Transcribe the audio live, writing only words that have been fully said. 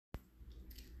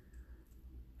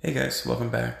Hey guys,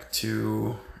 welcome back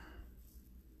to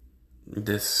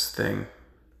this thing.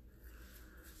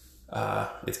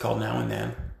 It's called Now and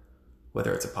Then,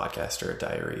 whether it's a podcast or a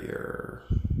diary or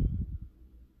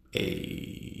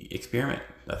a experiment,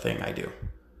 a thing I do.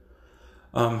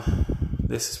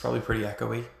 This is probably pretty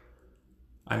echoey.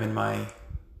 I'm in my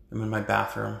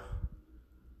bathroom,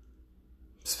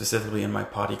 specifically in my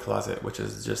potty closet, which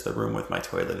is just the room with my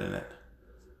toilet in it.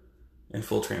 In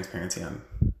full transparency, I'm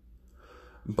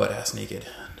butt-ass naked,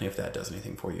 if that does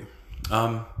anything for you.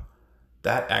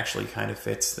 That actually kind of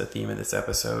fits the theme of this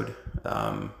episode.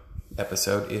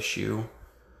 Episode issue,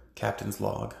 Captain's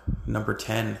Log, number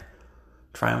 10,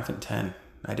 Triumphant 10.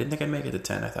 I didn't think I'd make it to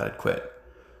 10. I thought I'd quit.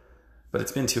 But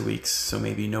it's been 2 weeks, so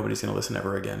maybe nobody's going to listen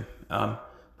ever again.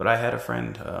 But I had a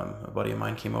friend, a buddy of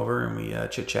mine came over, and we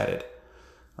chit-chatted.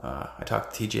 I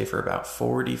talked to TJ for about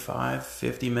 45,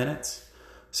 50 minutes.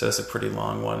 So it's a pretty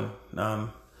long one.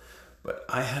 But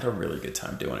I had a really good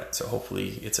time doing it, so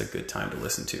hopefully it's a good time to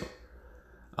listen to.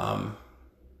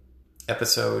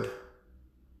 Episode,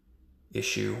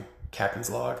 issue, Captain's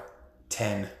Log,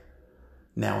 10,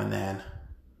 Now and Then.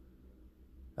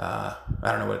 I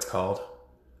don't know what it's called.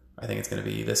 I think it's going to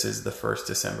be, this is the first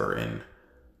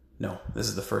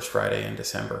Friday in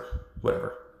December.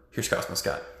 Whatever. Here's Cosmo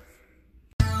Scott.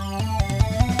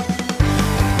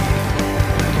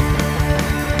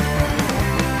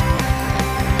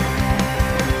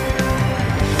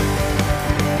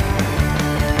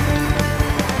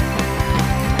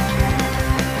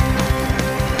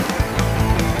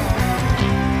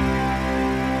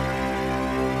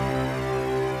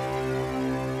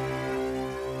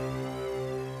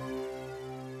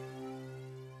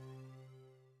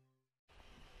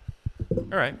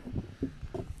 All right.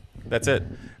 That's it.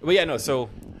 Well, yeah, no, so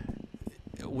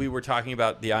we were talking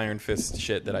about the Iron Fist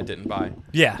shit that I didn't buy.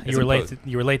 Yeah, you were late to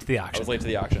the auction. I was late to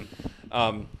the auction.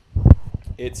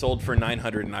 It sold for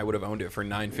 $900 and I would have owned it for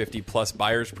 $950 plus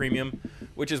buyer's premium,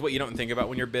 which is what you don't think about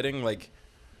when you're bidding. Like,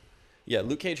 yeah,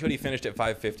 Luke Cage hoodie finished at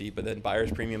 $550, but then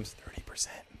buyer's premium's 30%.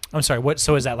 I'm sorry, what?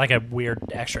 So is that like a weird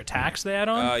extra tax they add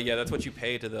on? Yeah, that's what you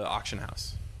pay to the auction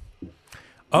house.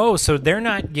 Oh, so they're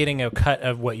not getting a cut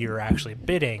of what you're actually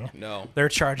bidding. No. They're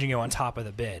charging you on top of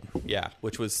the bid. Yeah,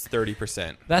 which was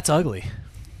 30%. That's ugly.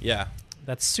 Yeah.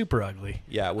 That's super ugly.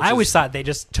 Yeah. I always thought they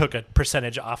just took a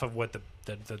percentage off of what the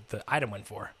item went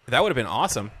for. That would have been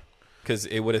awesome because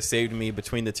it would have saved me,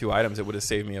 between the two items, it would have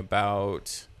saved me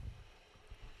about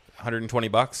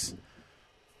 $120.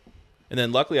 And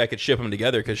then luckily I could ship them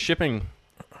together because shipping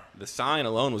the sign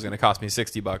alone was going to cost me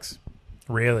 $60.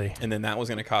 Really? And then that was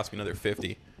going to cost me another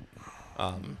 $50.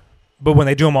 But when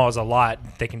they do them all as a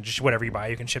lot, they can just, whatever you buy,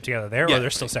 you can ship together there, Yeah. or they're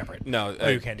still separate? No,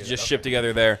 you can't do just that. ship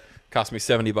together there. Cost me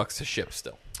 $70 to ship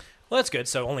still. Well, that's good.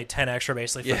 So only 10 extra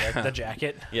basically for the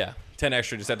jacket. Yeah, 10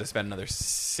 extra. Just had to spend another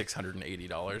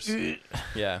 $680.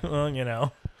 Yeah. Well, you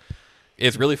know.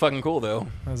 It's really fucking cool though.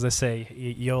 As they say,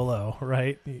 YOLO,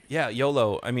 right? Yeah,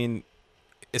 YOLO. I mean,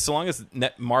 so long as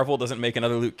Marvel doesn't make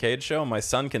another Luke Cage show, my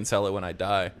son can sell it when I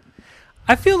die.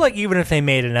 I feel like even if they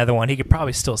made another one, he could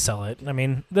probably still sell it. I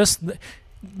mean, at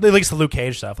least the Luke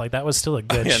Cage stuff, like that was still a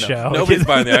good show. Nobody's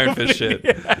buying the Iron Fist shit.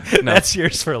 Yeah, no. That's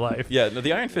yours for life. Yeah, no,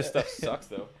 the Iron Fist stuff sucks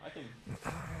though. I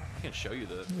can show you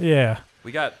the. Yeah.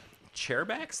 We got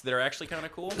chairbacks that are actually kind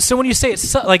of cool. So when you say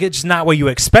it's like it's not what you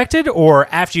expected, or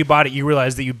after you bought it, you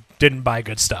realized that you didn't buy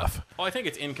good stuff? Oh, I think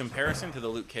it's in comparison to the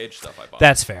Luke Cage stuff I bought.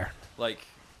 That's fair. Like,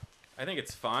 I think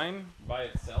it's fine by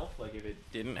itself. Like, if it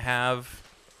didn't have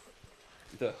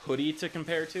the hoodie to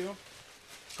compare to.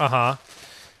 Uh-huh.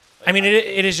 I mean,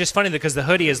 it is just funny because the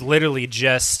hoodie is literally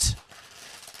just...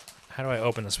 How do I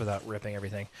open this without ripping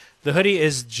everything? The hoodie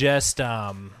is just...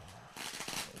 There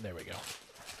we go.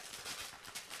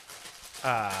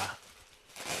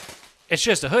 It's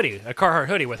just a hoodie, a Carhartt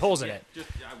hoodie with holes in it.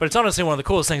 But it's honestly one of the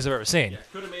coolest things I've ever seen. Yeah,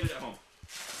 could have made it at home.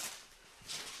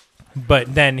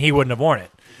 But then he wouldn't have worn it.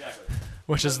 Exactly.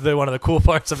 Which is one of the cool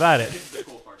parts about it. It's the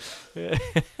cool part about it.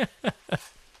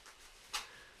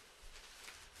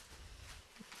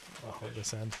 I'll hold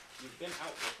this end. You've been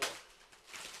out before.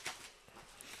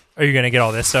 Are you going to get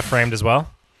all this stuff framed as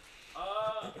well?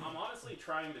 I'm honestly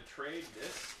trying to trade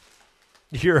this.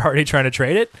 You're already trying to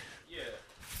trade it? Yeah.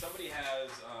 Somebody has,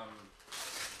 I'm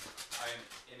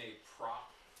in a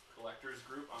prop collectors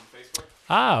group on Facebook,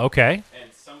 Ah, okay.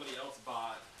 and somebody else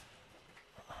bought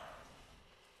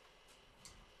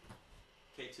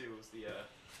K2 was the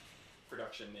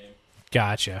production name.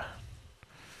 Gotcha.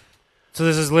 So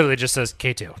this is literally just says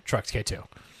K2, Trucks K2.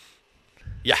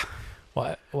 Yeah.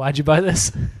 Why'd you buy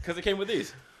this? Because it came with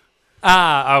these.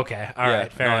 Ah, okay. All right.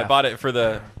 Fair no, enough. I bought it for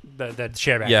the The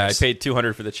chair back. Yeah, I paid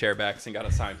 $200 for the chair backs and got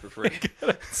a sign for free.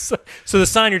 So the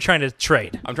sign you're trying to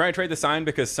trade. I'm trying to trade the sign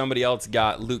because somebody else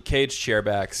got Luke Cage chair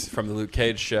backs from the Luke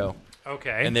Cage show.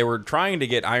 Okay. And they were trying to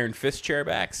get Iron Fist chair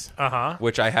backs,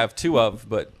 which I have 2 of,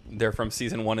 but they're from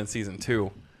season 1 and season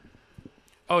 2.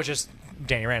 Oh, it's just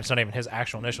Danny Rand. It's not even his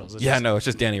actual initials. It's It's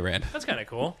just Danny Rand. That's kind of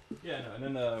cool. Yeah, no,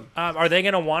 and then Are they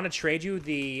going to want to trade you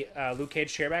the Luke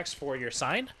Cage chairbacks for your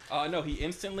sign? no, he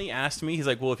instantly asked me. He's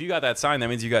like, "Well, if you got that sign, that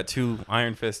means you got 2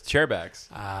 Iron Fist chairbacks."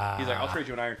 He's like, "I'll trade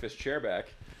you an Iron Fist chairback."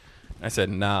 I said,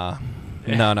 "Nah,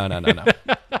 no."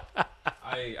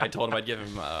 I told him I'd give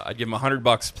him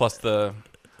 $100 plus the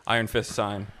Iron Fist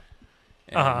sign,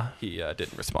 and he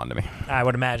didn't respond to me. I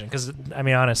would imagine, because I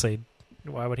mean, honestly,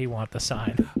 why would he want the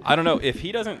sign? I don't know. If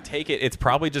he doesn't take it, it's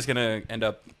probably just gonna end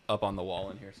up on the wall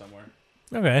in here somewhere.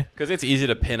 Okay. Because it's easy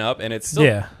to pin up, and it's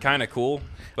still kind of cool.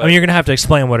 But I mean, you're gonna have to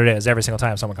explain what it is every single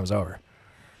time someone comes over.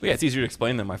 Yeah, it's easier to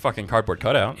explain than my fucking cardboard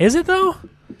cutout. Is it though?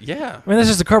 Yeah. I mean, this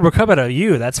is a cardboard cutout of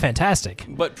you. That's fantastic.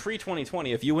 But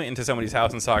pre-2020, if you went into somebody's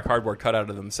house and saw a cardboard cutout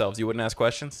of themselves, you wouldn't ask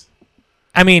questions?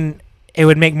 I mean, it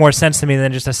would make more sense to me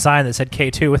than just a sign that said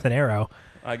K2 with an arrow.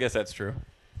 I guess that's true.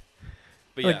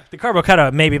 But Like, the cardboard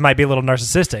cutout maybe might be a little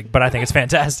narcissistic, but I think it's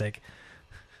fantastic.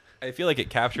 I feel like it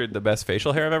captured the best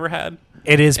facial hair I've ever had.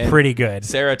 It is And pretty good.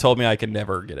 Sarah told me I could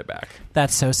never get it back.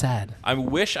 That's so sad. I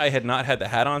wish I had not had the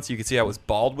hat on so you could see I was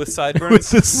bald with sideburns.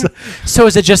 So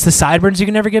is it just the sideburns you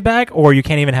can never get back, or you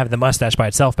can't even have the mustache by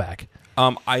itself back?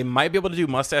 I might be able to do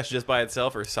mustache just by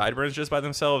itself or sideburns just by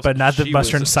themselves. But not the She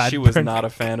mustache and was- She was sideburn not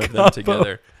a fan of them combo.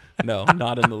 together. No,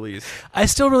 not in the least. I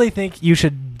still really think you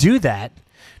should do that.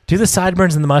 Do the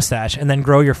sideburns and the mustache, and then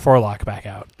grow your forelock back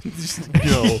out.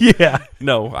 No. Yeah.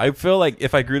 No, I feel like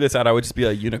if I grew this out, I would just be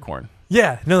a unicorn.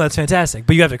 Yeah. No, that's fantastic.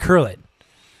 But you have to curl it.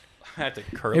 I had to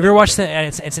curl Have you ever watched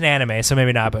it's an anime, so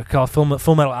maybe not, but called Full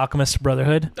Metal Alchemist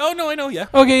Brotherhood? Oh, no, I know, yeah.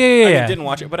 Okay, yeah. I didn't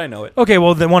watch it, but I know it. Okay,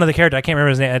 well, one of the characters, I can't remember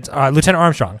his name, it's Lieutenant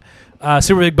Armstrong.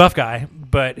 Super big buff guy,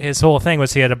 but his whole thing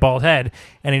was he had a bald head,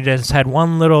 and he just had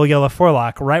one little yellow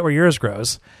forelock right where yours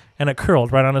grows, and it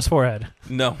curled right on his forehead.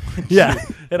 No. Yeah,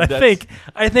 and I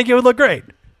think it would look great.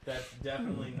 That's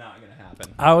definitely not going to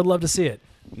happen. I would love to see it.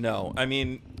 No, I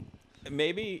mean,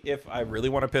 maybe if I really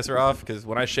want to piss her off, because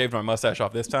when I shaved my mustache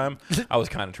off this time, I was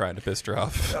kind of trying to piss her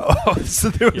off. Oh, so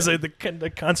there was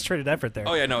the concentrated effort there.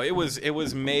 Oh yeah, no, it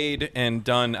was made and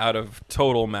done out of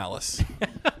total malice,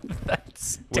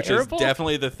 That's which terrible. is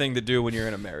definitely the thing to do when you're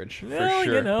in a marriage. Well, for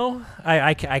sure. you know,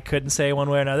 I couldn't say one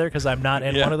way or another because I'm not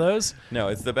in Yeah. one of those. No,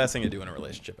 it's the best thing to do in a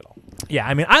relationship at all. Yeah,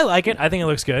 I mean, I like it. I think it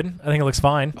looks good. I think it looks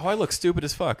fine, Oh, I look stupid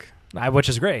as fuck. which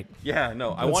is great. Yeah,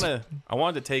 no, I wanted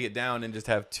to take it down and just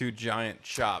have 2 giant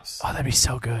chops. Oh, that'd be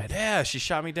so good. Yeah, she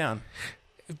shot me down.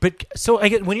 But so I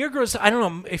get when yours grows, I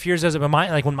don't know if yours does it, but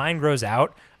mine, like when mine grows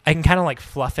out, I can kind of like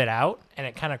fluff it out and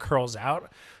it kind of curls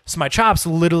out. So my chops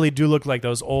literally do look like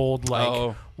those old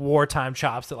wartime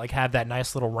chops that like have that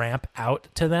nice little ramp out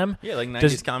to them. Yeah, like 90s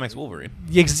Does- comics Wolverine.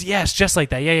 Yes, just like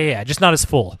that. Yeah. Just not as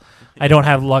full. I don't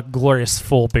have glorious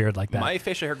full beard like that. My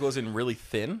facial hair goes in really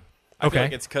thin. I Okay. feel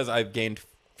like it's because I've gained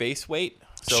face weight.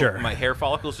 So Sure. my hair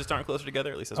follicles just aren't closer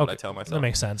together. At least that's what I tell myself. That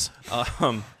makes sense.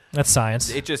 Um, That's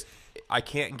science. I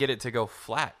can't get it to go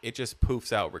flat. It just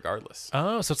poofs out regardless.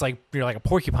 Oh, so it's like you're like a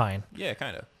porcupine, Yeah,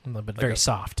 kind of. but very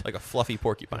soft. Like a fluffy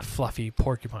porcupine. A fluffy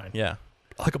porcupine. Yeah.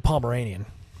 Like a Pomeranian.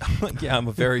 Yeah, I'm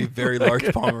a very, very large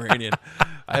Pomeranian.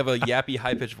 I have a yappy,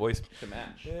 high-pitched voice to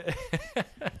match.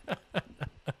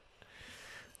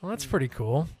 Well, that's pretty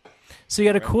cool. So you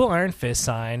got a cool Iron Fist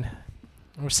sign.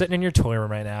 We're sitting in your toy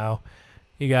room right now.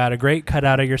 You got a great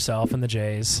cutout of yourself and the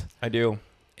Jays. I do.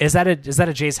 Is that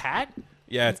a Jays hat?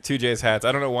 Yeah, it's 2 J's hats.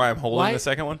 I don't know why I'm holding Why? the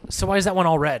second one. So why is that one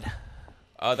all red?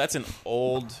 That's an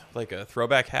old, like a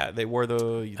throwback hat. They wore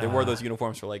those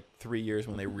uniforms for like 3 years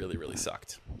when they really, really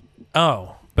sucked.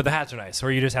 Oh, but the hats are nice.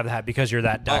 Or you just have the hat because you're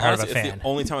that diehard Honestly, of a it's fan. the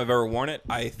only time I've ever worn it.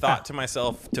 I thought to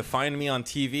myself, to find me on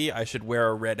TV, I should wear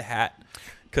a red hat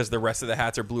because the rest of the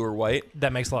hats are blue or white.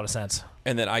 That makes a lot of sense.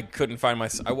 And then I couldn't find my.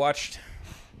 I watched.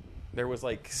 There was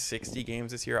like 60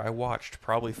 games this year. I watched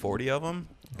probably 40 of them.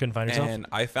 Couldn't find yourself? And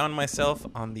I found myself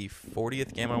on the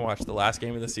 40th game I watched. The last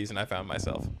game of the season, I found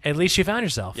myself. At least you found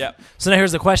yourself. Yeah. So now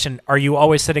here's the question. Are you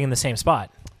always sitting in the same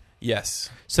spot? Yes.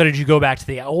 So did you go back to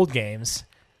the old games?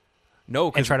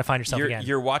 No, And try to find yourself again.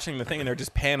 You're watching the thing, and they're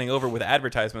just panning over with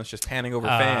advertisements, just panning over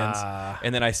fans.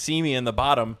 And then I see me in the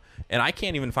bottom, and I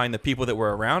can't even find the people that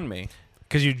were around me.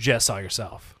 Because you just saw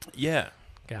yourself. Yeah.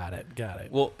 Got it.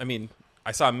 Well, I mean,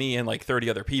 I saw me and like 30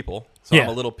 other people, so Yeah. I'm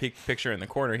a little picture in the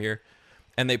corner here.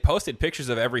 And they posted pictures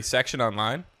of every section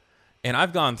online, and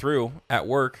I've gone through at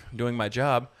work doing my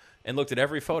job and looked at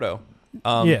every photo,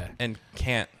 Yeah. and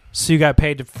can't So you got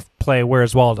paid to play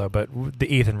Where's Waldo, but the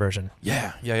Ethan version,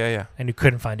 Yeah. and you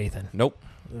couldn't find Ethan. Nope.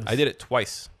 I did it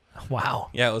twice. Wow.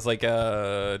 Yeah, it was like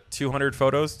 200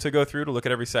 photos to go through to look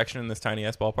at every section in this tiny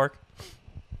ass ballpark.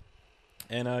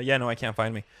 And no, I can't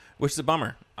find me, which is a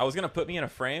bummer. I was gonna put me in a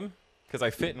frame because I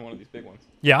fit in one of these big ones.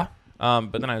 Yeah,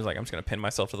 But then I was like, I'm just gonna pin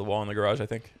myself to the wall in the garage, I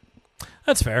think.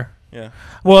 that's fair. Yeah.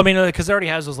 Well, I mean, because it already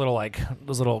has those little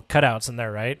cutouts in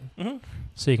there, right? Mm-hmm.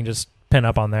 So you can just pin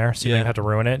up on there, so you Yeah. don't have to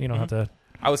ruin it. You don't have to.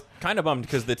 I was kind of bummed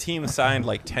because the team signed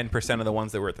like 10% of the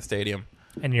ones that were at the stadium,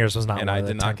 And yours was not. and one I of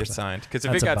the did not get 10%. signed. Because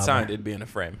if That's it a got bummer. signed, it'd be in a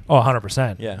frame. Oh,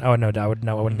 100%. Yeah. I would no doubt.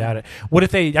 I wouldn't doubt it. What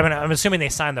if they? I mean, I'm assuming they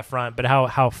signed the front, but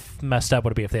how messed up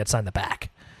would it be if they had signed the back?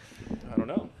 I don't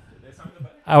know. Did they sign the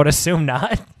back? I would assume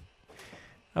not.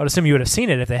 I would assume you would have seen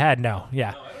it if they had. No,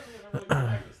 yeah. No, I don't think I've ever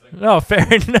looked at this thing. No,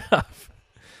 fair enough.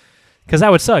 Because that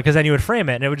would suck. Because then you would frame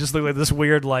it, and it would just look like this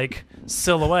weird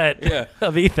silhouette Yeah.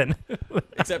 of Ethan,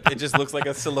 Except it just looks like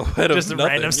a silhouette of just a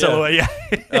nothing. random Yeah. silhouette.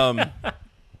 Yeah,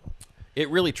 It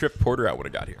really tripped Porter out when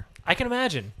it got here. I can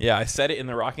imagine. Yeah, I set it in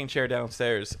the rocking chair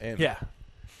downstairs, and Yeah,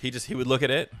 he would look at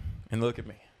it and look at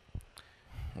me.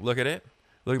 Look at it.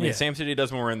 Look at me. Yeah. Same shit he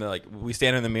does when we're in the we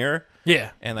stand in the mirror, yeah.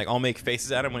 and I'll make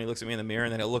faces at him when he looks at me in the mirror,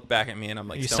 and then he'll look back at me, and I'm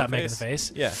like, You stone stop making face.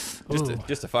 the face. Yeah, Ooh.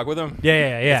 just to fuck with him.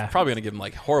 Yeah. Probably gonna give him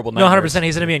like horrible No, nightmares. 100%.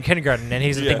 He's gonna be in kindergarten, and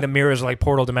he's Yeah. thinking the mirrors are like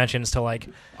portal dimensions to Oh,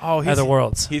 other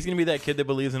worlds. He's gonna be that kid that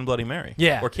believes in Bloody Mary.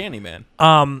 Yeah. or Candyman.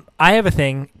 I have a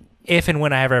thing. If and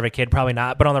when I ever have a kid, probably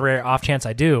not, but on the rare off chance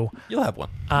I do, You'll have one.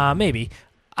 maybe.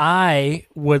 I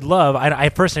would love. I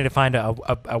first need to find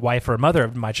a wife or a mother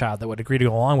of my child that would agree to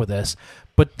go along with this,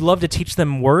 but love to teach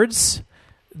them words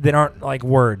that aren't like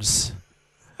words.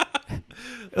 At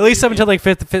least up until like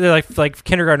fifth like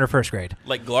kindergarten or first grade.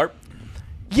 Like Glarp.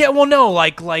 Yeah, well, no, I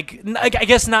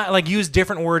guess not. Like use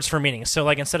different words for meaning. So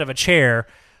like instead of a chair,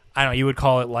 I don't know. You would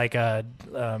call it like a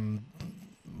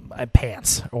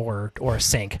pants or a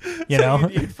sink. You know.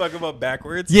 You'd fuck him up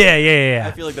backwards. Yeah.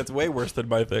 I feel like that's way worse than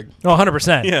my thing. Oh,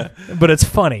 100%. Yeah. But it's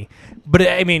funny. But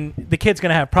I mean, the kid's going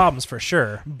to have problems for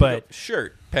sure. But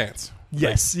Shirt, pants.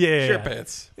 yes. Like, Yeah. shirt,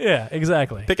 pants. Yeah,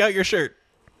 exactly. Pick out your shirt.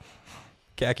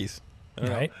 Khakis. I don't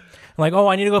know. Right? Like, oh,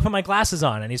 I need to go put my glasses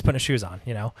on. And he's putting his shoes on,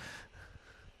 you know?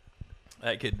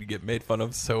 That kid could get made fun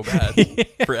of so bad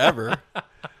forever.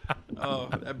 Oh,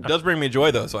 that does bring me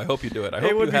joy though, so I hope you do it. I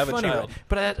hope you have a child.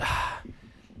 But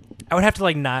I would have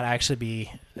to not actually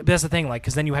be. But that's the thing,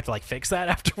 because then you have to fix that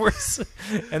afterwards,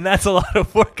 and that's a lot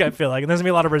of work. I feel like, and there's gonna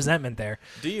be a lot of resentment there.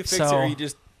 Do you fix it or you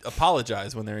just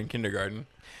apologize when they're in kindergarten?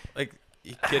 Like,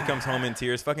 kid comes home in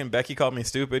tears. Fucking Becky called me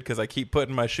stupid because I keep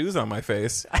putting my shoes on my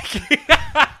face.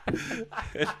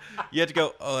 You have to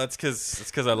go, oh, that's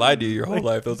because I lied to you your whole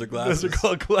life. Those are glasses. Those are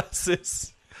called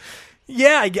glasses.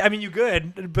 Yeah, I mean, you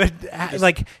could, but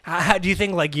how do you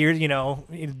think years,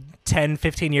 10,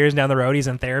 15 years down the road, he's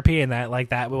in therapy, and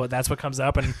that's what comes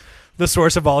up, and the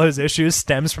source of all his issues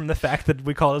stems from the fact that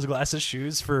we call his glasses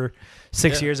shoes for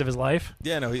 6 years of his life?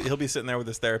 Yeah, no, he'll be sitting there with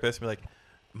his therapist and be like,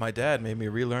 my dad made me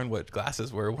relearn what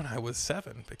glasses were when I was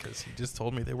 7 because he just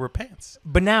told me they were pants.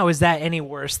 But now, is that any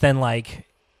worse than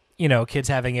kids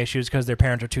having issues because their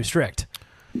parents are too strict?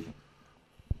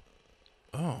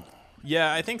 Oh.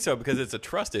 Yeah, I think so because it's a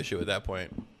trust issue at that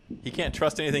point. He can't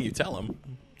trust anything you tell him.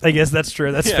 I guess that's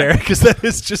true. That's Yeah. fair because that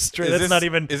is just straight. Is That's this, not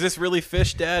even Is this really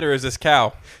fish, Dad, or is this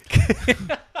cow?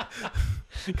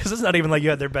 because it's not even like you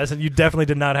had their best. You definitely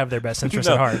did not have their best interest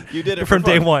No, at heart. you did it from for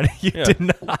day fun. one. You Yeah. did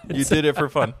not. You did it for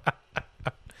fun.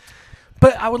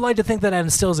 But I would like to think that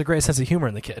instills a great sense of humor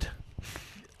in the kid,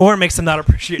 or it makes them not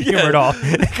appreciate humor Yeah. at all.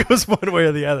 It goes one way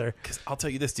or the other. Because I'll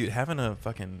tell you this, dude, having a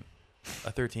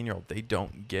 13-year-old, they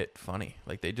don't get funny.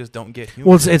 Like, they just don't get humor.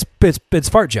 Well, it's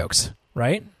fart jokes,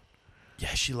 right? Yeah,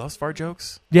 she loves fart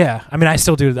jokes. Yeah, I mean, I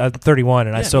still do. I'm 31,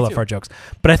 and I Yeah, still me love too. fart jokes.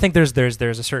 But I think there's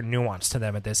a certain nuance to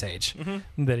them at this age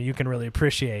that you can really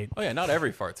appreciate. Oh, yeah, not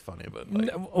every fart's funny, but,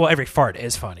 like, Well, every fart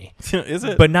is funny, is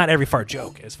it? but not every fart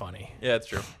joke is funny. yeah, it's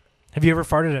true. Have you ever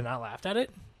farted and not laughed at it?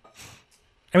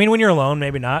 I mean, when you're alone,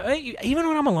 maybe not. Even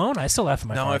when I'm alone, I still laugh at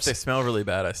my No, farts. if they smell really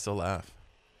bad, I still laugh.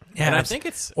 yeah, And I abs- think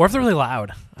it's... or if they're really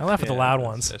loud. I laugh at the Yeah, loud that's-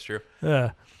 ones. That's true.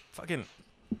 Yeah, Fucking...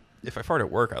 If I fart at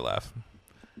work, I laugh.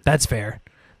 that's fair.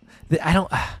 I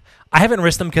haven't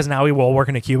risked them because now we will work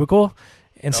in a cubicle,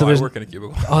 and so I there's. work in a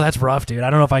cubicle. Oh, that's rough, dude. I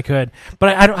don't know if I could, but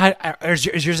I don't.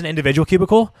 Is yours an individual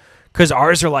cubicle? Because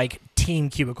ours are like team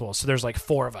cubicles, so there's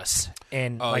 4 of us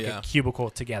in yeah. a cubicle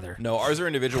together. No, ours are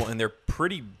individual, and they're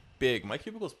pretty big. My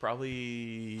cubicle is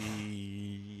probably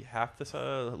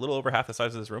a little over half the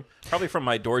size of this room. Probably from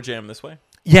my door jamb this way.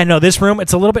 Yeah, no, this room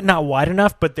it's a little bit not wide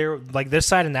enough, but they're this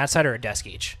side and that side are a desk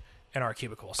each. in our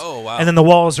cubicles. Oh, wow. And then the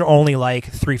walls are only like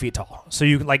 3 feet tall. So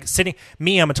you like sitting.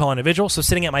 Me, I'm a tall individual, so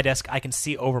sitting at my desk, I can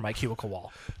see over my cubicle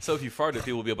wall. So if you farted,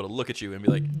 people will be able to look at you and be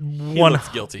like, he looks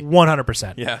guilty.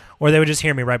 100%. Yeah. Or they would just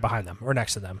hear me right behind them or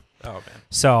next to them. Oh, man.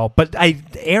 So, but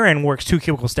Aaron works 2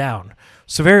 cubicles down.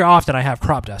 So very often I have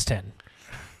crop dust in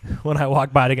when I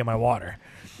walk by to get my water.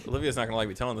 Olivia's not going to like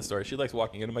me telling the story. She likes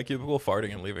walking into my cubicle,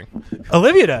 farting, and leaving.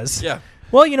 Olivia does. Yeah.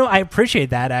 Well, I appreciate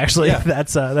that actually. Yeah.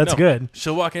 That's No, good.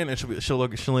 She'll walk in and she'll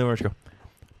lean over and she'll go,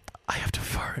 I have to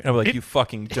fart. And I'm like, you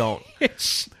fucking don't.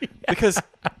 Because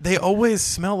they always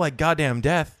smell like goddamn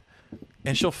death.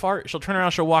 And she'll fart, she'll turn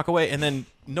around, she'll walk away, and then,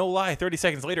 no lie, 30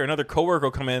 seconds later, another coworker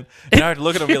will come in, and I have to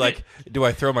look at him and be like, do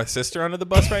I throw my sister under the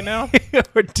bus right now?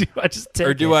 Or do I just take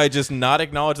Or do it? I just not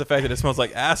acknowledge the fact that it smells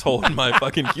like asshole in my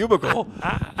fucking cubicle?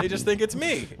 They just think it's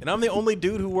me. And I'm the only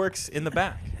dude who works in the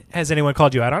back. Has anyone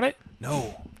called you out on it?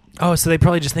 No. Oh, so they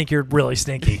probably just think you're really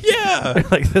stinky. Yeah.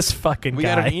 Like this fucking We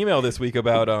guy. got an email this week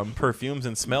about perfumes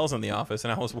and smells in the office,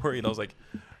 and I was worried. I was like,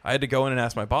 I had to go in and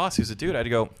ask my boss, who's a dude, I had to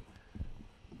go,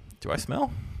 do I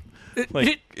smell?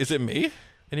 Like, is it me?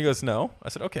 And he goes, no. I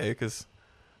said, okay, because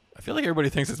I feel like everybody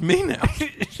thinks it's me now.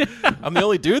 I'm the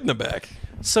only dude in the back.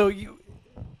 So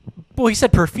well, he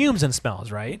said perfumes and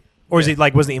smells, right? Or is Yeah. it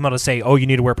like was the email to say, oh, you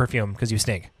need to wear perfume because you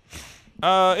stink?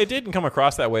 It didn't come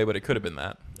across that way, but it could have been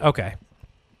that. Okay.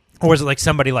 Or was it like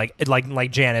somebody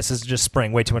like Janice is just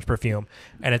spraying way too much perfume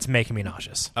and it's making me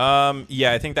nauseous?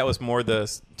 Yeah, I think that was more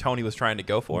the tone he was trying to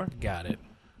go for. Got it.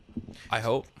 I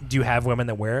hope. Do you have women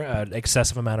that wear an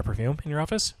excessive amount of perfume in your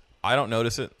office? I don't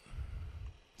notice it.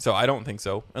 So I don't think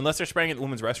so. Unless they're spraying it in the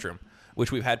women's restroom,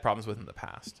 which we've had problems with in the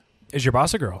past. Is your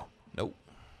boss a girl? Nope.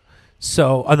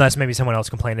 So unless maybe someone else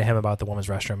complained to him about the women's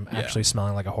restroom Yeah. actually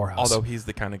smelling like a whorehouse. Although he's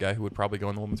the kind of guy who would probably go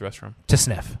in the women's restroom. to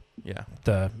sniff. Yeah.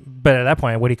 But at that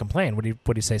point, would he complain? Would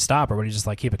he say stop, or would he just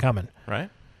like keep it coming? Right?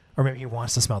 Or maybe he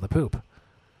wants to smell the poop.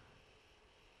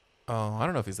 Oh, I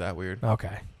don't know if he's that weird.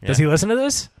 Okay. Yeah. Does he listen to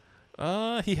this?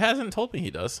 He hasn't told me he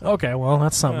does. Okay, well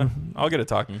that's something. I'll get a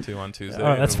talking to on Tuesday.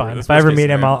 Oh, that's fine. That's If I ever worst case meet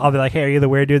him, scenario. I'll be like, hey, are you the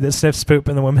weird dude that sniffs poop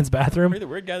in the women's bathroom? Are you the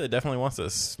weird guy that definitely wants to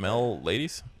smell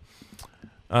ladies?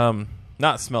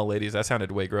 Not smell ladies. That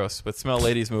sounded way gross. But smell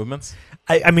ladies' movements.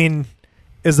 I mean,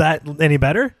 is that any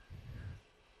better?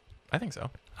 I think so.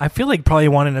 I feel like probably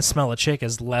wanting to smell a chick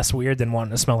is less weird than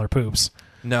wanting to smell her poops.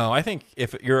 No, I think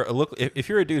if you're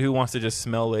a dude who wants to just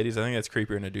smell ladies, I think that's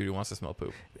creepier than a dude who wants to smell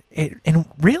poop. And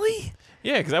really?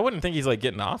 Yeah, because I wouldn't think he's like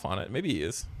getting off on it. Maybe he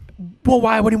is. Well,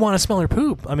 why would he want to smell her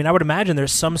poop? I mean, I would imagine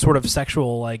there's some sort of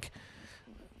sexual like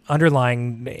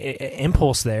underlying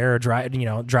impulse there, or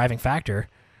driving factor.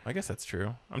 I guess that's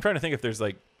true. I'm trying to think if there's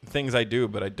like things I do,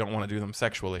 but I don't want to do them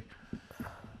sexually.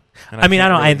 And I mean, I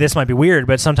can't don't. really- This might be weird,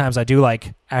 but sometimes I do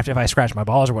like if I scratch my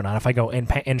balls or whatnot. If I go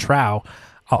in trow,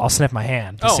 I'll sniff my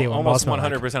hand to see what my balls almost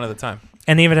smell 100% like. of the time.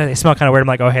 And even if they smell kind of weird, I'm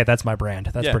like, oh hey, that's my brand.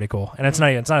 That's Yeah. pretty cool. And it's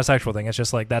not a sexual thing. It's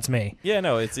just like that's me. Yeah,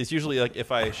 no, it's usually like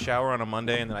if I shower on a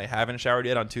Monday and then I haven't showered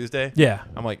yet on Tuesday. Yeah,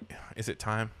 I'm like, is it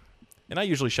time? And I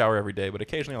usually shower every day, but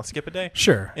occasionally I'll skip a day.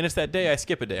 sure. And it's that day I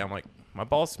skip a day. I'm like, my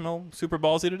balls smell super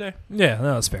ballsy today. Yeah,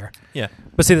 no, that's fair. Yeah.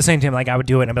 But see, at the same time, like I would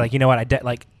do it and I'd be like, you know what,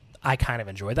 I kind of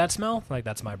enjoy that smell. Like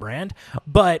that's my brand.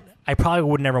 But I probably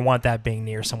would never want that being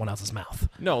near someone else's mouth.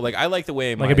 No, like I like the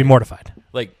way Like I'd be mortified.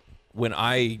 like when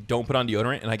I don't put on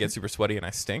deodorant and I get super sweaty and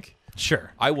I stink,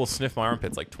 Sure. I will sniff my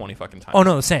armpits like 20 fucking times. Oh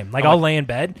no, the same. Like I'm I'll like- lay in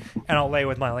bed and I'll lay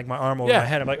with my arm over Yeah. my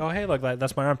head. I'm like, oh hey, look,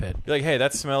 that's my armpit. Be like, hey,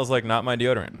 that smells like not my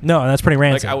deodorant. No, that's pretty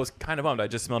rancid. Like I was kind of bummed. I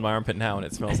just smelled my armpit now and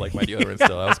it smells like my deodorant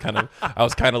still. I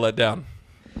was kind of let down.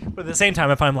 But at the same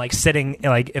time, if I'm like sitting,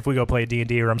 like if we go play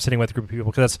D&D or I'm sitting with a group of people,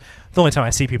 because that's the only time I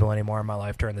see people anymore in my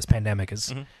life during this pandemic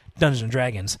is Dungeons and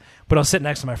Dragons. But I'll sit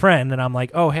next to my friend and I'm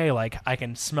like, oh hey, like I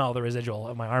can smell the residual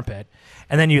of my armpit,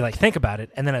 and then you like think about it,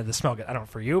 and then the smell gets, I don't know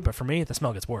for you, but for me the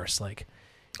smell gets worse. Like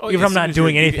even if I'm not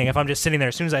doing anything, if I'm just sitting there,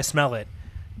 as soon as I smell it,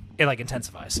 it like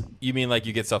intensifies. You mean like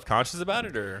you get self-conscious about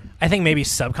it, or? I think maybe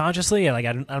subconsciously, like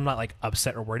I'm not like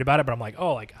upset or worried about it, but I'm like,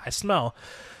 oh, like I smell.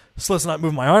 So let's not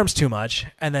move my arms too much.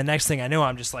 And then next thing I know,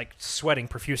 I'm just like sweating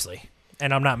profusely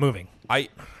and I'm not moving.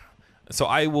 So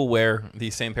I will wear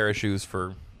the same pair of shoes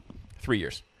for 3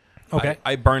 years. Okay.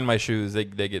 I burn my shoes. They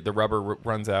get the rubber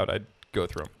runs out. I go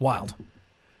through them. Wild.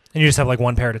 And you just have like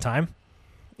one pair at a time?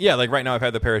 Yeah, like right now I've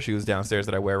had the pair of shoes downstairs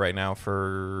that I wear right now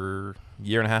for a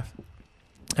year and a half.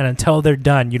 And until they're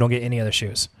done, you don't get any other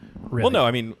shoes. Really? Well, no,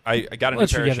 I mean I got a new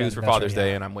Let's pair of forget shoes that. for That's Father's right, Day,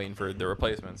 yeah. and I'm waiting for the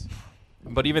replacements.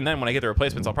 But even then, when I get the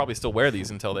replacements, I'll probably still wear these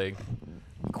until they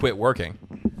quit working.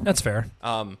 That's fair.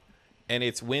 And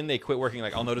it's when they quit working,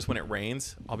 like I'll notice when it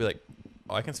rains, I'll be like,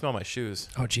 oh, I can smell my shoes.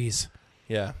 Oh, geez.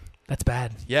 Yeah. That's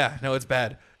bad. Yeah, no, it's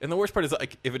bad. And the worst part is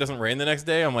like if it doesn't rain the next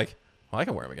day, I'm like, well, I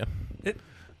can wear them again.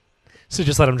 So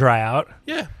just let them dry out.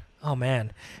 Yeah. Oh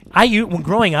man, when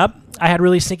growing up, I had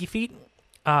really stinky feet.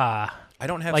 I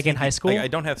don't have Like in high school? I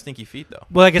don't have stinky feet though.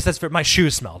 Well, I guess that's for my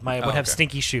shoes smelled. I would have okay.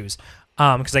 stinky shoes.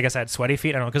 Because I guess I had sweaty feet.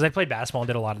 I don't know, because I played basketball and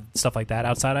did a lot of stuff like that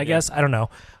outside, I guess. I don't know.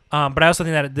 But I also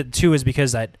think that too is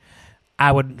because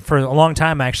I would, for a long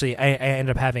time, actually, I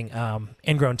ended up having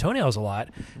ingrown toenails a lot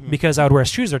because I would wear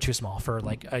shoes that are too small for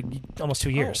like almost 2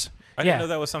 years. I yeah. didn't know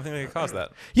that was something that could cause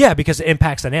that. Yeah, because it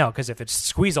impacts the nail. Because if it's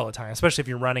squeezed all the time, especially if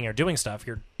you're running or doing stuff,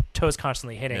 your toes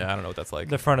constantly hitting Yeah, I don't know what that's like.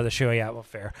 the front of the shoe. Yeah, well,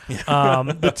 fair.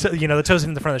 The toes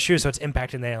in the front of the shoe, so it's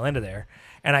impacting the nail into there.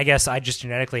 And I guess I just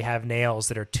genetically have nails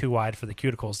that are too wide for the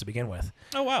cuticles to begin with.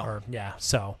 Oh wow. Or yeah,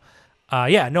 so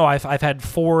I've had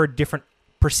 4 different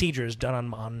procedures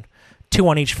done on 2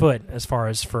 on each foot as far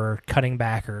as for cutting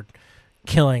back or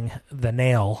killing the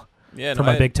nail for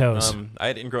my big toes. I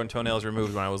had ingrown toenails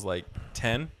removed when I was like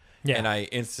 10. Yeah. And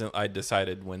I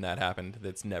decided when that happened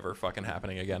that's never fucking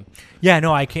happening again. Yeah,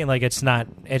 no, I can't. Like, it's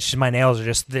just my nails are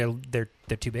just they're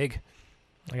too big.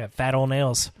 I got fat old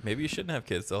nails. Maybe you shouldn't have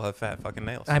kids. They'll have fat fucking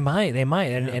nails. They might,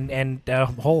 and a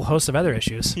whole host of other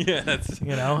issues. Yeah, that's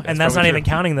And that's not even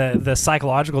counting the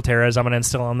psychological terrors I'm going to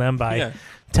instill on them by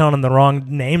telling them the wrong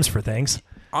names for things.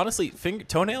 Honestly,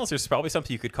 toenails is probably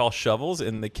something you could call shovels,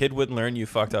 and the kid wouldn't learn you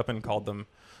fucked up and called them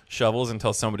shovels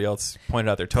until somebody else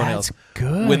pointed out their toenails. That's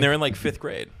good. When they're in like 5th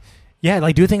grade. Yeah,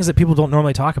 like do things that people don't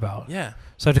normally talk about. Yeah.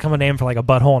 So I have to come up with a name for like a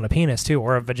butthole and a penis too,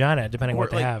 or a vagina, depending what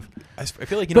they have. I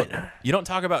feel like you don't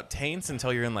talk about taints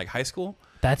until you're in like high school.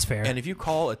 That's fair. And if you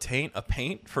call a taint a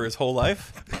paint for his whole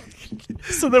life,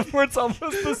 so the word's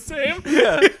almost the same.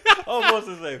 yeah, almost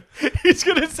the same. He's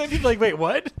gonna say, people like, wait,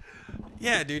 what?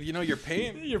 Yeah, dude, you know your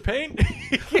paint. Your paint?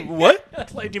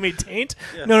 What? Like, do you mean taint?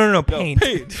 Yeah. No, paint.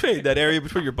 Paint. That area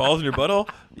between your balls and your butthole.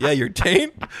 Yeah, your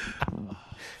taint.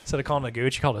 Instead of calling it a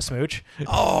gooch, you call it a smooch.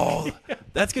 Oh,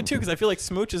 that's good too, because I feel like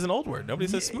smooch is an old word. Nobody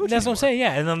says smooch. That's what I'm saying.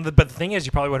 Yeah, and then but the thing is,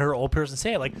 you probably would hear an old person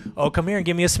say it, like, "Oh, come here and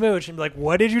give me a smooch," and be like,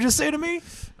 "What did you just say to me?"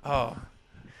 Oh,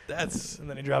 and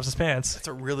then he drops his pants. that's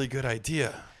a really good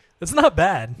idea. It's not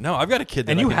bad. No, I've got a kid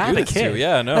that And I you can have do a this kid. to.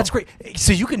 Yeah, no, That's great.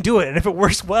 So you can do it, and if it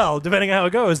works well, depending on how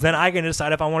it goes, then I can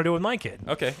decide if I want to do it with my kid.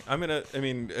 Okay,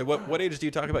 what age do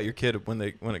you talk about your kid when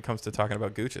it comes to talking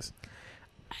about gooches?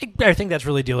 I think that's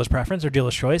really dealer's preference or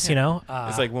dealer's choice. You know,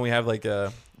 It's like when we have like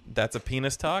that's a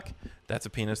penis talk. That's a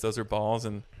penis. Those are balls,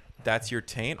 and that's your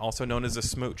taint, also known as a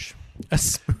smooch. a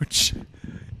smooch.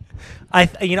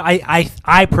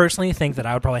 I personally think that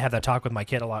I would probably have that talk with my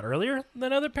kid a lot earlier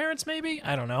than other parents. Maybe,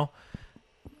 I don't know.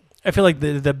 I feel like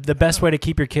the best way to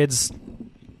keep your kids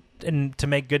and to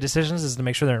make good decisions is to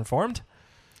make sure they're informed.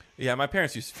 Yeah, my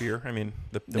parents use fear. I mean,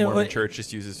 the Mormon church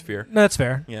just uses fear. No, that's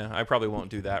fair. Yeah, I probably won't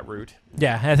do that route.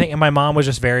 Yeah, I think, and my mom was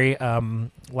just very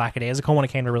lackadaisical when it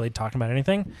came to really talking about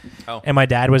anything. Oh. And my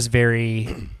dad was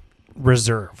very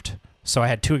reserved. So I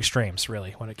had 2 extremes,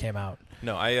 really, when it came out.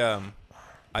 No,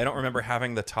 I don't remember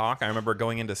having the talk. I remember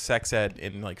going into sex ed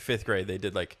in like 5th grade. They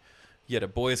did like, you had a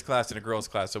boys class and a girls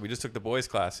class. So we just took the boys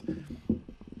class. And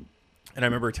I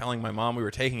remember telling my mom we were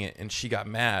taking it, and she got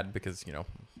mad because,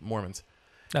 Mormons.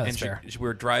 No, that's and fair. we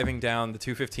were driving down the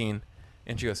 215,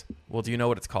 and she goes, "Well, do you know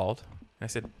what it's called?" And I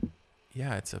said,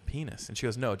 "Yeah, it's a penis." And she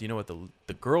goes, "No, do you know what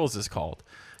the girls is called?"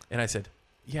 And I said,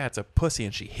 "Yeah, it's a pussy."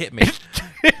 And she hit me.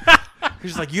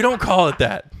 She's like, "You don't call it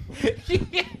that."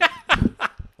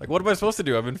 Like, what am I supposed to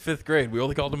do? I'm in 5th grade. We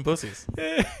only called them pussies.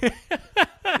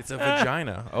 It's a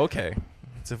vagina. Okay,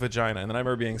 it's a vagina. And then I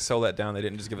remember being so let down they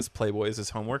didn't just give us Playboys as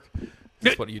homework.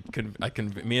 That's what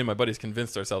me and my buddies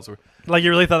convinced ourselves. Like,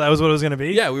 you really thought that was what it was going to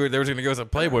be? Yeah, they were going to give us a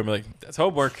Playboy. And be like, that's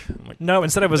homework. I'm like, No,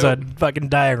 instead it was a fucking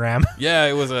diagram yeah,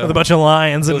 it was with a bunch of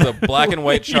lines. It was a black and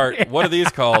white chart. Yeah. What are these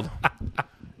called?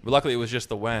 But luckily, it was just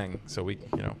the wang, so we,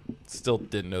 still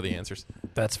didn't know the answers.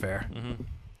 That's fair. Mm-hmm.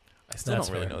 I still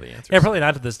don't really know the answers. Yeah, probably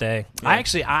not to this day. Yeah.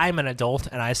 I'm an adult,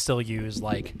 and I still use,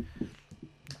 like,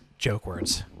 joke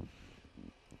words.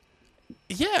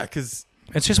 Yeah, because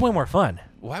it's just way more fun.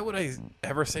 Why would I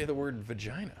ever say the word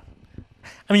vagina?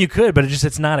 I mean, you could, but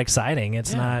it's not exciting.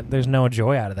 It's not. There's no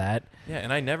joy out of that. Yeah,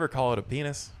 and I never call it a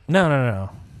penis. No.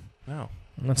 No.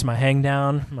 That's my hang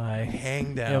down. My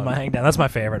hang down. Yeah, my hang down. That's my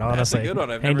favorite, honestly. That's a good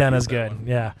one. I've hang never down used is good. One.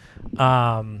 Yeah.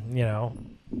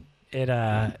 It.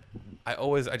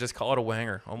 I just call it a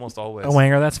wanger, almost always. A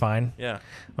wanger, that's fine. Yeah.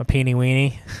 A peeny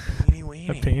weenie. Peeny weenie.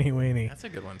 A peeny weenie. That's a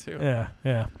good one too.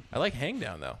 Yeah. I like hang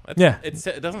down though.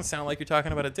 It doesn't sound like you're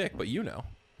talking about a dick, but No,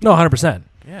 100%.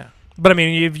 Yeah. But I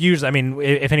mean,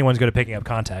 if anyone's good at picking up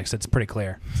context, it's pretty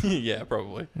clear. Yeah,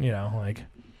 probably. Like,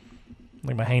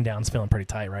 Like my hang down's feeling pretty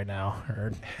tight right now.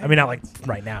 Or I mean, not like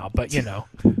right now, but you know.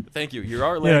 Thank you. You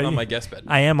are laying on my guest bed.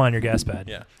 I am on your guest bed.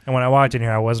 Yeah. And when I walked in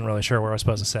here, I wasn't really sure where I was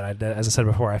supposed to sit. As I said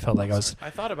before, I felt like I was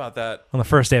I thought about that. on the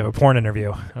first day of a porn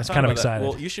interview. I was Thought kind of about that. excited.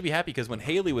 Well, you should be happy because when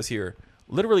Haley was here,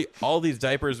 literally all these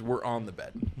diapers were on the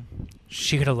bed.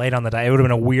 She could have laid on the diaper. It would have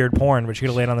been a weird porn, but she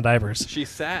could have laid on the diapers. She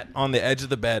sat on the edge of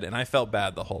the bed, and I felt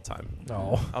bad the whole time.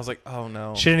 No. I was like, oh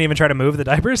no. She didn't even try to move the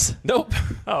diapers? Nope.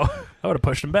 Oh, I would have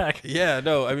pushed them back. Yeah,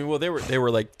 no. I mean, well, they were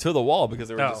like to the wall because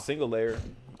they were Oh. just single layer,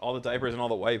 all the diapers and all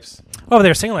the wipes. Oh, if they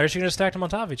were single layers, she could have stacked them on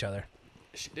top of each other.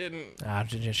 She didn't.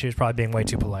 She was probably being way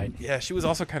too polite. Yeah, she was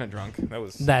also kind of drunk. That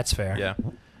was. That's fair. Yeah.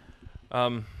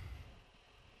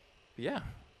 Yeah.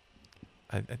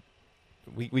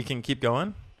 We can keep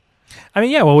going. I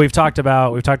mean, yeah. Well, we've talked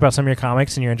about some of your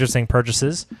comics and your interesting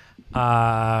purchases.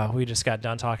 We just got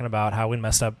done talking about how we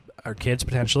messed up our kids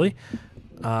potentially,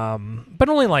 but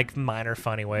only like minor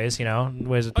funny ways, you know,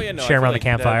 ways Oh yeah, no. I share feel around like the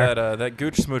campfire. That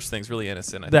gooch smooch thing's really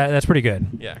innocent. I think. That's pretty good.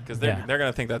 Yeah, because Yeah. they're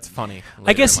gonna think that's funny. I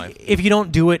later guess in life. if you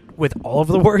don't do it with all of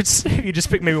the words, if you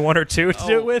just pick maybe one or two to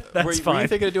do it with, that's were you fine.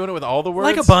 thinking of doing it with all the words?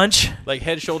 Like a bunch. Like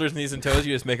head, shoulders, knees, and toes.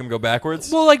 You just make them go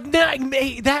backwards. Well, like that,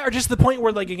 or just the point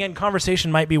where, like, again,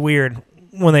 conversation might be weird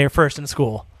when they are first in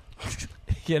school.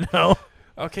 You know?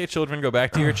 Okay, children, go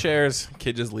back to your chairs.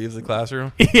 Kid just leaves the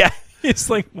classroom. Yeah.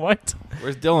 It's like, what?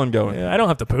 Where's Dylan going? Yeah, I don't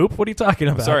have to poop. What are you talking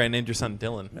about? Sorry, I named your son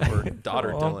Dylan or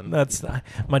daughter Well, Dylan. That's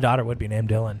my daughter would be named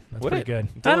Dylan. That's Would pretty it?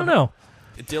 good. Dylan- I don't know.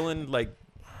 Dylan, like,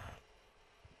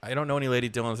 I don't know any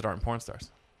lady Dylans that aren't porn stars.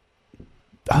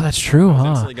 Oh, that's true, huh?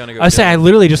 instantly gonna go I say I Dylan.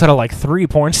 literally just had like 3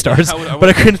 porn stars, I would- but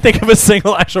I couldn't think of a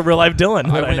single actual real life Dylan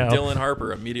I that I went know. Dylan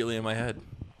Harper immediately in my head.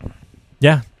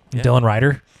 Yeah. Yeah. Dylan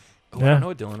Ryder. Oh, Yeah. I don't know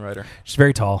a Dylan Ryder. She's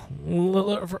very tall, a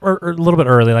little bit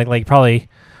early, like probably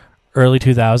early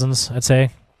 2000s, I'd say.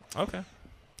 Okay.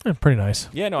 Yeah, pretty nice.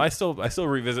 Yeah, no, I still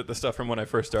revisit the stuff from when I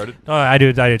first started. Oh, I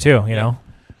do too. You Yeah. know.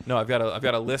 No, I've got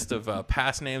a list of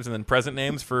past names and then present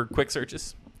names for quick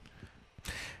searches.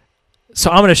 So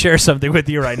I'm going to share something with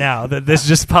you right now that this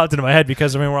just popped into my head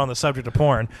because, I mean, we're on the subject of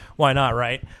porn. Why not,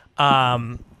 right? I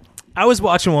was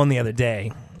watching one the other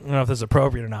day. I don't know if this is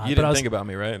appropriate or not. You but didn't think about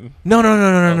me, right? No.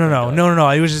 Okay. No.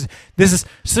 It was just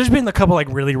so there's been a couple like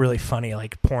really, really funny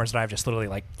like porns that I've just literally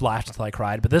like laughed until I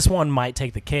cried. But this one might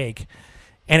take the cake,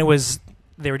 and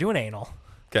they were doing anal.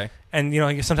 Okay. And, you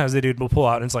know, sometimes the dude will pull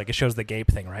out and it's like it shows the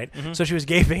gape thing, right? Mhm. So she was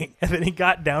gaping, and then he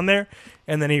got down there,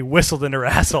 and then he whistled into her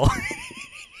asshole.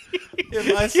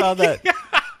 If I saw that,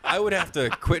 I would have to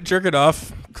quit jerking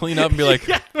off, clean up, and be like,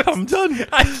 I'm done.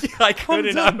 I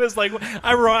couldn't. I was like,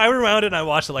 I rewound it and I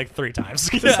watched it like 3 times.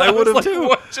 'Cause Yeah, I was would've like, too.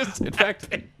 what just In fact,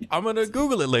 I'm gonna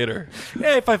Google it later.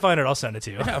 Yeah, if I find it, I'll send it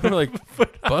to you. Yeah, I'm gonna like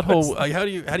butthole.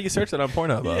 How do you search that on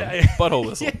Pornhub? Yeah. Butthole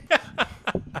whistle.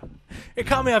 It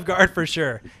caught me off guard for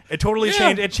sure. It totally Yeah.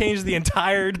 changed. It changed the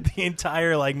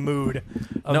entire like mood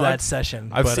of No, that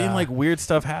session. I've But, seen like weird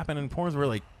stuff happen in porns where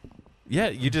like, yeah,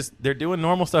 they're doing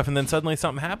normal stuff and then suddenly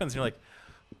something happens and you're like,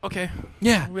 okay,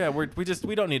 yeah.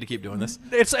 we don't need to keep doing this.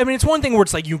 It's one thing where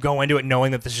it's like you go into it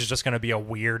knowing that this is just going to be a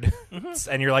weird,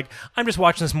 and you're like, I'm just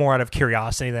watching this more out of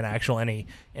curiosity than actual any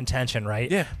intention, right?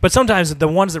 Yeah. But sometimes the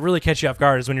ones that really catch you off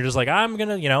guard is when you're just like, I'm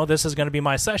gonna, this is gonna be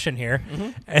my session here,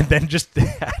 and then just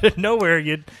out of nowhere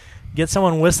you get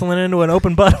someone whistling into an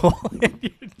open butthole, and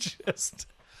you just.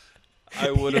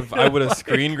 I would have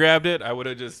screen grabbed it. I would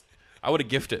have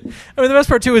gifted. I mean, the best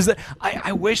part too is that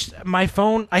I wish my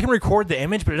phone. I can record the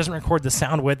image, but it doesn't record the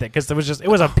sound with it because it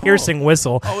was a piercing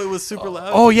whistle. Oh, it was super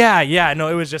loud. Oh yeah. No,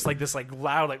 it was just like this, like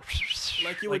loud, like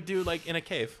Like you would do like in a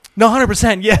cave. No,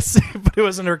 100%, yes, but it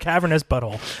was in her cavernous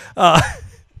butthole.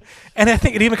 And I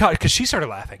think it even caught because she started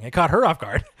laughing. It caught her off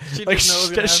guard. She Like didn't know it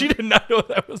was gonna she happen? did not know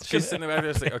that was. She's sitting back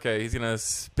there, just like, okay, he's gonna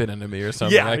spit into me or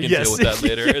something. Yeah, I can yes. deal with that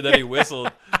later. And then he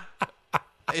whistled.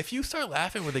 If you start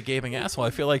laughing with a gaping asshole, I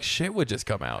feel like shit would just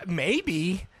come out.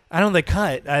 Maybe I don't know. They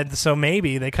cut, so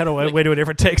maybe they cut away to a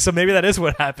different take. So maybe that is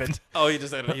what happened. Oh, he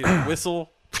whistle.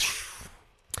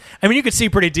 I mean, you could see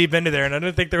pretty deep into there, and I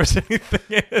don't think there was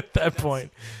anything at that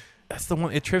point. That's the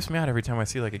one. It trips me out every time I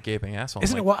see like a gaping asshole.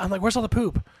 Isn't it? I'm like, where's all the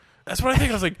poop? That's what I think.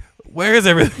 I was like, where is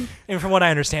everything? And from what I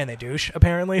understand, they douche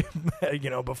apparently,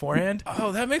 beforehand.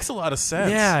 Oh, that makes a lot of sense.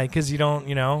 Yeah, because you don't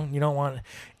want.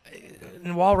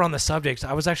 And while we're on the subject,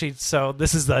 I was actually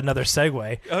this is another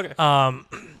segue. Okay.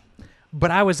 But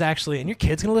I was actually, and your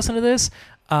kid's gonna listen to this.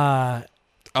 Oh,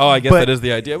 I guess but- that is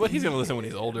the idea. But he's gonna listen when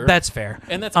he's older. That's fair.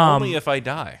 and that's only if I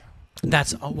die.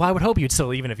 Well, I would hope you'd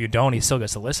still, even if you don't, he still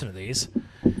gets to listen to these.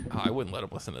 Oh, I wouldn't let him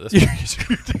listen to this.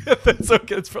 That's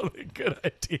okay. It's probably a good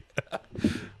idea.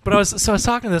 But I was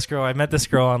talking to this girl. I met this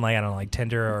girl on like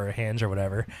Tinder or Hinge or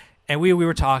whatever, and we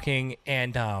were talking,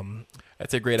 and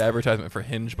That's a great advertisement for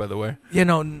Hinge, by the way.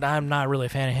 I'm not really a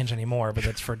fan of Hinge anymore, but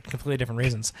that's for completely different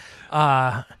reasons.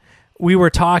 We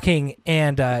were talking,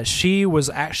 and she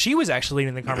was actually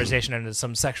leading the conversation into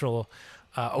some sexual,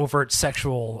 overt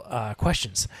sexual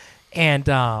questions, and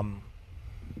at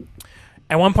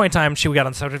one point in time, we got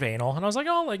on the subject of anal, and I was like,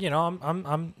 "Oh, like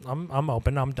I'm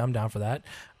open, I'm down for that."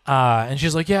 And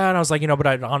she's like, "Yeah," and I was like, "But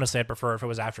I'd prefer if it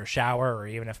was after a shower, or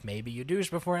even if maybe you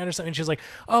douche beforehand or something." And she's like,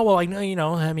 "Oh, well, I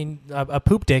know, I mean, a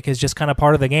poop dick is just kind of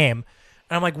part of the game."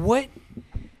 And I'm like, "What?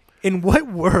 In what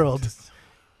world?"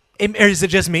 Or is it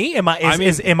just me? Am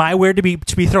I weird to be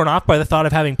thrown off by the thought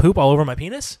of having poop all over my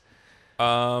penis?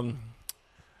 Hang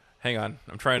on,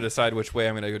 I'm trying to decide which way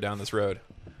I'm going to go down this road.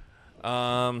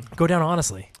 Go down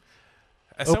honestly.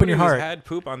 As Open your heart. Who's had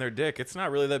poop on their dick, it's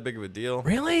not really that big of a deal.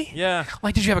 Really? Yeah.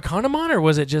 Like, did you have a condom on, or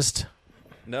was it just?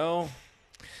 No.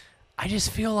 I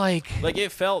just feel like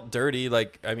it felt dirty.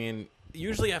 Like, I mean,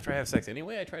 usually after I have sex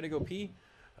anyway, I try to go pee,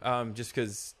 just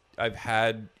because I've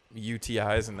had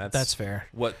UTIs, and that's fair.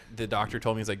 What the doctor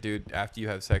told me is like, dude, after you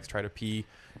have sex, try to pee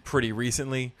pretty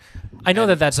recently. I know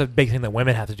that's a big thing that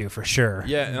women have to do for sure.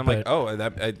 Yeah, and I'm like, oh,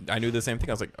 I knew the same thing.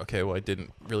 I was like, okay, well, I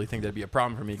didn't really think that'd be a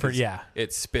problem for me.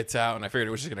 It spits out, and I figured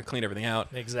it was just going to clean everything out.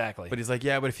 Exactly. But he's like,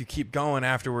 yeah, but if you keep going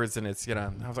afterwards, then it's, I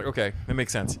was like, okay, that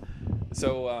makes sense.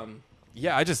 So,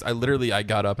 yeah, I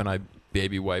got up and I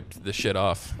baby wiped the shit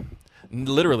off.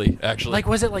 Literally, actually. Like,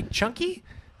 was it like chunky?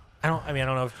 I don't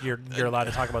know if you're allowed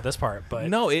to talk about this part, but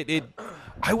no,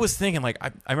 I was thinking, like,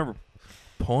 I remember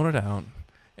pulling it out.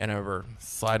 And I remember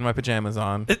sliding my pajamas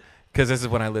on, because this is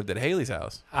when I lived at Haley's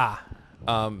house.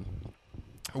 Walking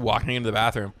into the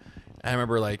bathroom, I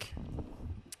remember, like,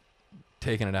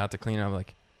 taking it out to clean it. I'm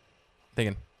like,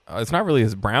 thinking, oh, it's not really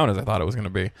as brown as I thought it was going to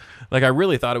be. Like, I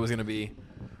really thought it was going to be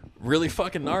really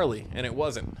fucking gnarly, and it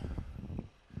wasn't.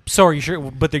 So are you sure?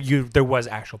 But there was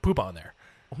actual poop on there.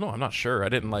 Well, no, I'm not sure. I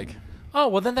didn't, like... Oh,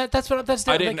 well, then that's what that's.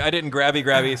 I didn't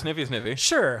grabby, sniffy.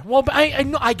 Sure. Well, but I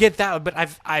know I get that, but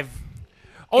I've.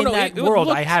 Oh, in no, that world,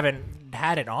 I haven't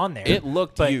had it on there. It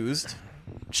looked used.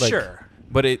 Like, sure.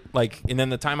 But and then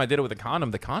the time I did it with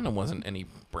the condom wasn't any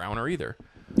browner either.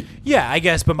 Yeah, I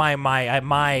guess, but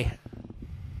my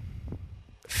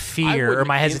fear or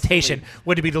my hesitation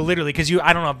would be to literally, because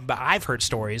I don't know, but I've heard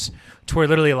stories to where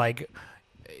literally, like,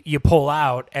 you pull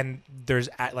out and there's,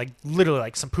 like, literally,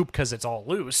 like, some poop because it's all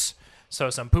loose. So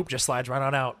some poop just slides right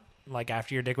on out, like,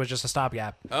 after your dick was just a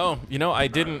stopgap. Oh, I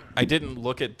didn't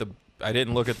look at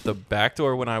the back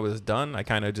door when I was done. I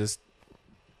kind of just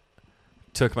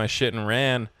took my shit and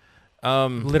ran.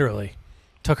 Literally.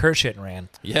 Took her shit and ran.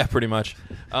 Yeah, pretty much.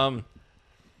 But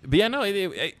yeah, no,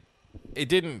 it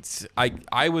didn't.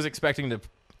 I was expecting to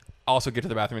also get to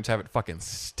the bathroom and to have it fucking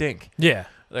stink. Yeah.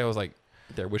 I was like,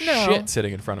 there was shit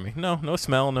sitting in front of me. No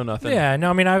smell, no nothing. Yeah, no,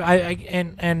 I mean,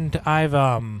 I've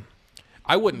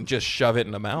I wouldn't just shove it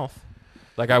in the mouth.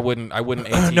 Like, I wouldn't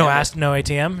ATM. No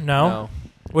ATM? No.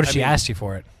 What if she asked you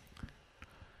for it?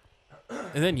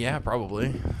 And then, yeah,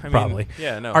 probably. Probably.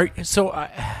 Yeah, no. I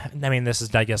mean, this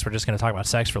is, I guess we're just going to talk about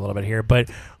sex for a little bit here, but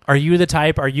are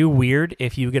you weird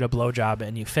if you get a blowjob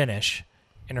and you finish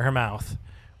in her mouth,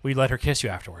 will you let her kiss you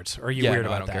afterwards? Or are you weird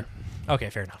about that? Care. Okay,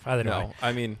 fair enough. Either way. No,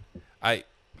 I mean, I've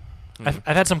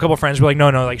had some couple friends who are like, no,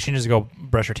 like, she needs to go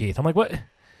brush her teeth. I'm like, what?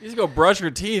 You just go brush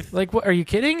your teeth. Like, what? Are you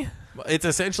kidding? It's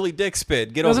essentially dick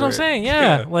spit. Get That's over it. That's what I'm saying.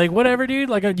 Yeah. Like, whatever, dude.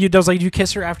 Like, you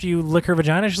kiss her after you lick her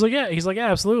vagina? She's like, yeah. He's like,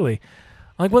 yeah, absolutely.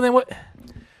 I'm like, well, then what?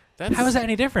 How is that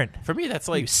any different? For me, that's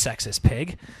like... You sexist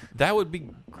pig.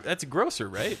 That's grosser,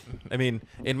 right? I mean,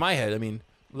 in my head,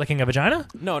 licking a vagina?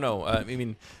 No. I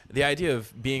mean, the idea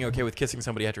of being okay with kissing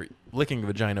somebody after licking a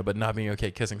vagina, but not being okay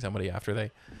kissing somebody after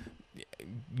they,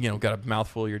 got a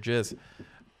mouthful of your jizz.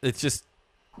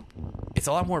 It's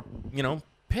a lot more,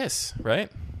 piss, right?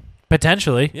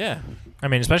 Potentially. Yeah. I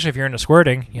mean, especially if you're into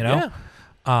squirting, Yeah.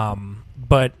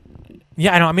 But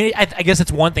yeah, I know. I mean, I guess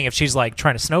it's one thing if she's like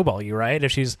trying to snowball you, right?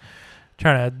 If she's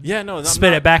trying to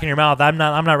spit it back in your mouth, I'm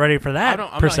not ready for that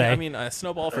per se. I mean, a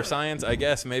snowball for science, I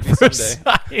guess maybe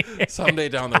someday. Someday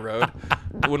down the road,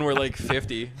 when we're like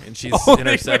 50 and she's in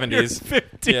her 70s.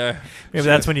 50. Yeah. Maybe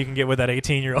that's when you can get with that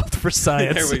 18-year-old for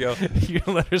science. There we go. You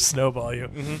can let her snowball you.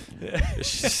 Mm-hmm.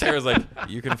 Sarah's like,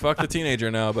 you can fuck the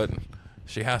teenager now, but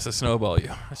she has to snowball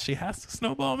you. She has to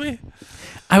snowball me?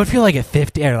 I would feel like at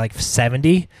 50 or like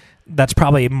 70, that's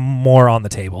probably more on the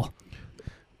table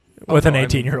with an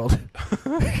 18-year-old.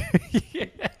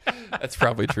 That's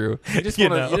probably true. You just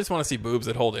want to see boobs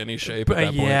that hold any shape at that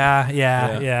point.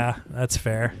 Yeah. That's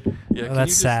fair. Yeah, well,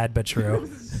 that's sad, but true.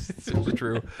 It's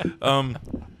true.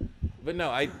 But no,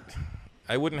 I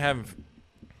wouldn't have.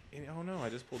 Oh no, I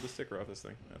just pulled the sticker off this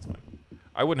thing. That's fine.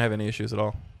 I wouldn't have any issues at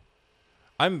all.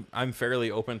 I'm fairly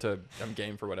open to. I'm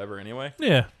game for whatever anyway.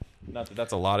 Yeah. Not that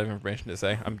that's a lot of information to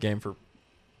say. I'm game for.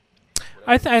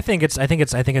 I think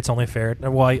it's only fair.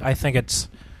 Well, I think it's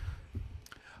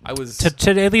I was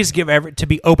to at least to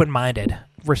be open-minded,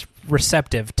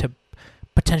 receptive to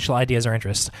potential ideas or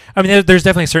interests. I mean, there's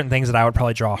definitely certain things that I would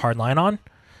probably draw a hard line on.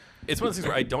 It's one of those things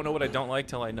where I don't know what I don't like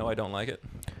till I know I don't like it.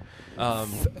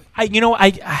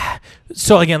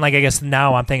 So again, like, I guess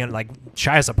now I'm thinking like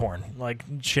Shiza porn, like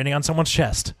shitting on someone's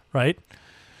chest, right?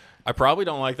 I probably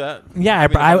don't like that. Yeah,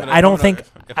 I don't think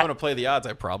if I'm gonna play the odds,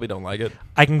 I probably don't like it.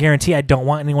 I can guarantee I don't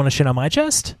want anyone to shit on my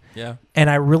chest. Yeah, and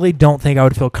I really don't think I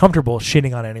would feel comfortable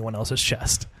shitting on anyone else's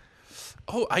chest.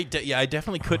 Oh, I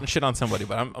definitely couldn't shit on somebody,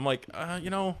 but I'm like,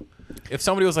 if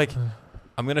somebody was like,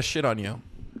 I'm gonna shit on you,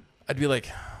 I'd be like,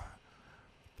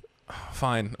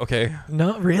 fine, okay.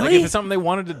 No, really? Like, if it's something they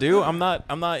wanted to do, I'm not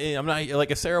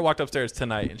like, if Sarah walked upstairs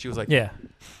tonight and she was like, yeah,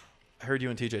 I heard you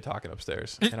and TJ talking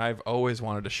upstairs, and I've always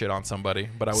wanted to shit on somebody,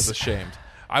 but I was ashamed.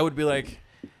 I would be like,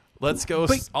 let's go.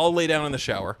 I'll lay down in the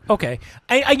shower. Okay,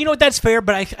 I you know what, that's fair,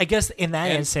 but I guess in that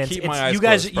And instance, keep it's, my eyes you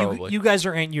guys closed, probably. you guys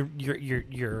are in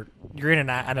you're in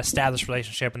an established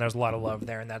relationship, and there's a lot of love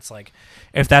there, and that's like,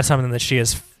 if that's something that she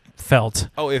has felt.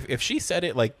 Oh, if she said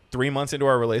it like 3 months into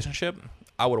our relationship,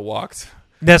 I would have walked.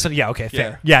 That's okay,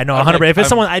 fair. Yeah, no, 100%. If it's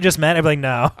someone I just met, I'd be like,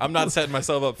 no. I'm not setting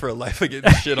myself up for a life of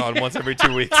getting shit on once every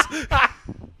 2 weeks.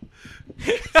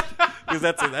 Because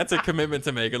that's a commitment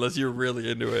to make unless you're really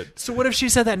into it. So what if she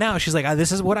said that now? She's like,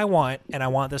 this is what I want, and I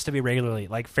want this to be regularly,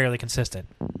 like, fairly consistent.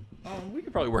 We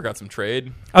could probably work out some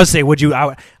trade. I would say, would you?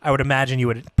 I would imagine you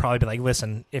would probably be like,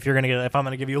 listen, if I'm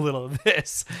gonna give you a little of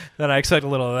this, then I expect a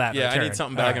little of that. Yeah, in return. I need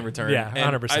something back in return. Yeah,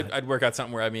 100%. I'd work out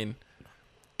something where, I mean,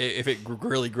 if it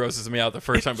really grosses me out the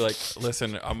first time, be like,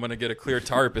 listen, I'm gonna get a clear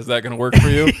tarp. Is that gonna work for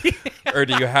you, or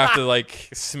do you have to like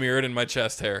smear it in my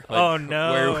chest hair? Like, oh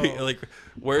no!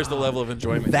 Where's the level of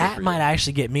enjoyment? That might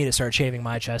actually get me to start shaving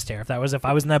my chest hair. If I was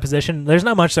in that position, there's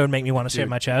not much that would make me want to shave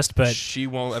my chest, but she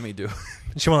won't let me do.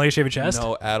 She won't let you shave your chest?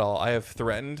 No, at all. I have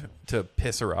threatened to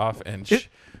piss her off, and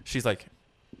she's like,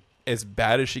 as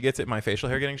bad as she gets at my facial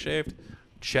hair getting shaved,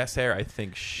 chest hair, I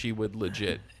think she would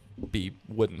legit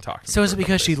wouldn't talk to me. So is it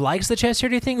because she likes the chest hair,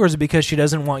 do you think, or is it because she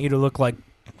doesn't want you to look like,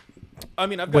 I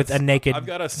mean, with a naked, I've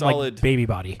got a solid like, baby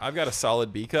body? I've got a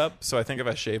solid B cup, so I think if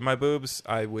I shave my boobs,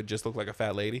 I would just look like a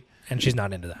fat lady. And she's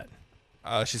not into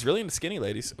that. She's really into skinny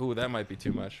ladies. Ooh, that might be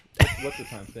too much. What's the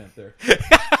timestamp there?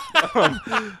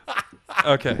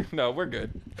 Okay, no, we're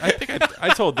good. I think I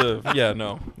told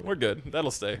no, we're good.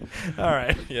 That'll stay. All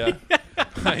right. Yeah.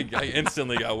 I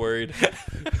instantly got worried.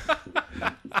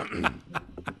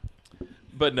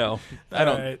 But no, I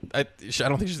don't. Right. I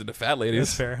don't think she's into fat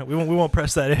ladies. That's fair. We won't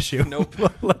press that issue. Nope.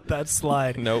 Let that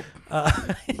slide. Nope.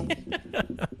 I'm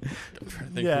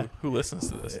trying to think who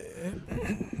listens to this.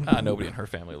 Nobody in her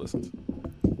family listens.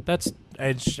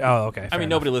 Okay. I mean,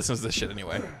 nobody listens to this shit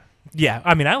anyway. Yeah,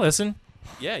 I mean, I listen.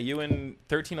 Yeah, you and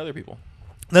 13 other people.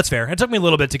 That's fair. It took me a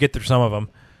little bit to get through some of them,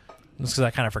 just because I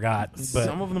kind of forgot. But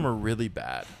some of them are really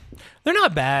bad. They're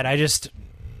not bad. I just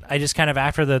kind of,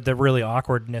 after the really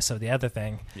awkwardness of the other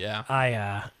thing. Yeah.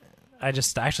 I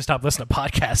actually stopped listening to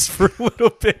podcasts for a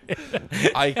little bit.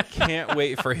 I can't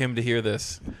wait for him to hear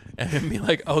this and be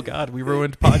like, "Oh God, we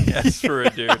ruined podcasts for a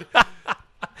dude."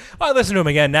 Well, I listen to him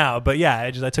again now, but yeah,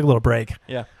 I took a little break.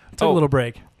 Yeah, Took a little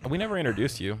break. We never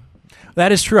introduced you.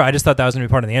 That is true. I just thought that was going to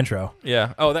be part of the intro.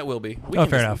 Yeah. Oh, that will be. We fair can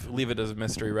just enough. leave it as a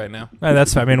mystery right now.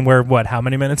 That's. I mean, we're what? How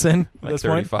many minutes in? At Like this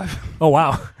 35. point? Oh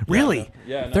wow! Really?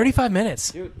 Yeah. No. 35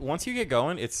 minutes. Dude, once you get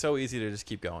going, it's so easy to just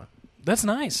keep going. That's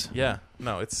nice. Yeah.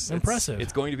 No, it's impressive.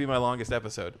 It's going to be my longest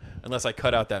episode, unless I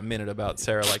cut out that minute about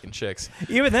Sarah liking chicks.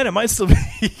 Even then, it might still be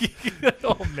a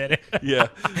whole minute. Yeah.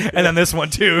 And then this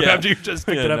one too. Yeah. After you just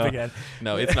picked it up again.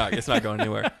 No, it's not. It's not going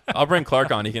anywhere. I'll bring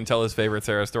Clark on. He can tell his favorite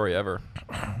Sarah story ever.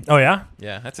 Oh yeah.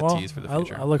 Yeah, that's a tease for the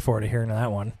future. I look forward to hearing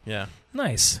that one. Yeah.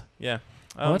 Nice. Yeah.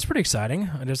 Well, that's pretty exciting.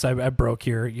 I broke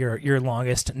your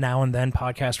longest now and then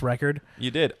podcast record. You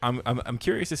did. I'm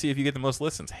curious to see if you get the most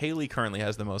listens. Haley currently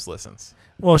has the most listens.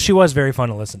 Well, she was very fun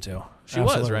to listen to. She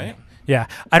was, right? Yeah.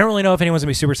 I don't really know if anyone's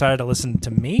gonna be super excited to listen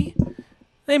to me.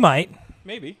 They might,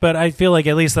 Maybe. but I feel like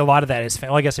at least a lot of that is.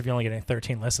 Well, I guess if you're only getting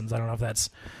 13 listens, I don't know if that's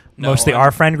mostly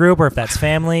our friend group or if that's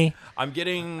family. I'm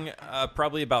getting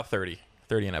probably about 30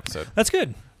 an episode. That's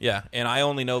good. Yeah, and I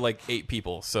only know like 8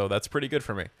 people, so that's pretty good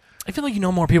for me. I feel like you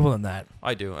know more people than that.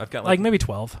 I do. I've got Like maybe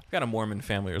 12. I've got a Mormon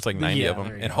family. There's like 90 of there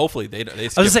them, you and go. hopefully they. I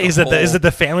was gonna say, is it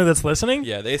the family that's listening?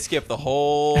 Yeah, they skip the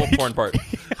whole porn part.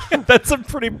 That's a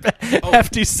pretty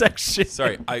hefty section.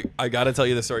 Sorry, I got to tell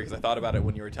you the story because I thought about it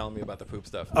when you were telling me about the poop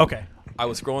stuff. Okay. I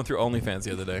was scrolling through OnlyFans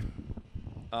the other day,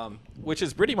 which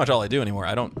is pretty much all I do anymore.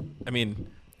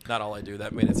 Not all I do.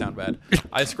 That made it sound bad.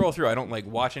 I scroll through. I don't like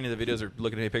watch any of the videos or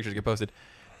look at any pictures get posted.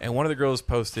 And one of the girls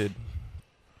posted,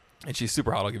 and she's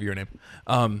super hot. I'll give you her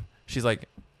name. She's like,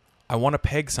 I want to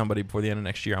peg somebody before the end of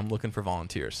next year. I'm looking for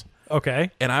volunteers. Okay.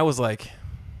 And I was like,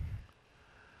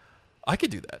 I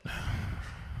could do that.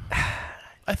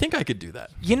 I think I could do that.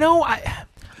 You know,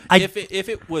 If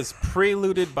it was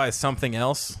preluded by something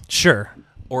else sure.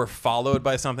 or followed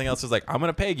by something else, it's like, I'm going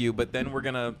to peg you, but then we're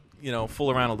going to,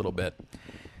 fool around a little bit.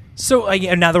 So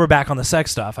now that we're back on the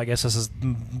sex stuff, I guess this is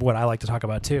what I like to talk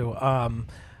about too.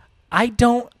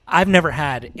 I've never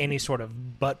had any sort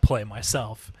of butt play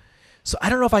myself, so I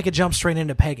don't know if I could jump straight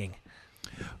into pegging.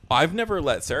 I've never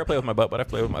let Sarah play with my butt, but I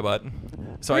play with my butt.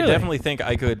 So Really? I definitely think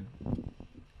I could.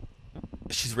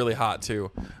 She's really hot too.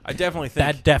 I definitely think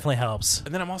That definitely helps.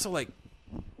 And then I'm also like,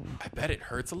 I bet it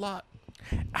hurts a lot.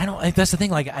 I don't. Like, that's the thing.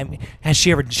 Like,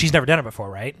 she's never done it before,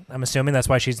 right? I'm assuming that's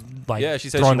why she's like, Yeah, she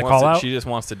said throwing she the wants call to, out. she just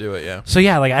wants to do it. Yeah. So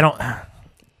yeah, like I don't.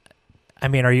 I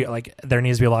mean, are you like there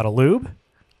needs to be a lot of lube?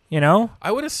 You know,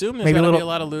 I would assume there's Maybe a going to be little-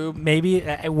 a lot of lube. maybe.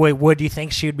 Would you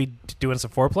think she would be doing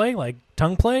some foreplay, like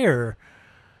tongue play, or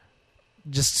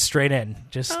just straight in?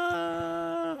 Just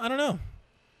I don't know.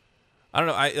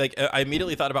 I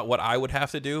immediately thought about what I would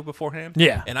have to do beforehand.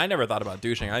 Yeah. And I never thought about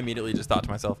douching. I immediately just thought to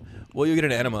myself, well, you get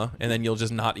an enema, and then you'll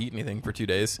just not eat anything for 2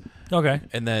 days, okay.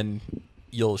 and then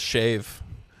you'll shave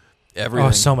everything.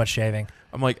 Oh, so much shaving.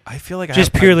 I'm like, I feel like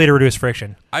Just purely to reduce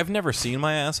friction. I've never seen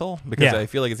my asshole because Yeah. I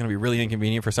feel like it's going to be really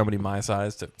inconvenient for somebody my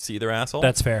size to see their asshole.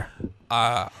 That's fair.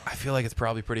 I feel like it's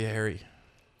probably pretty hairy.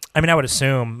 I mean, I would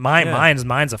assume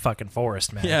mine's a fucking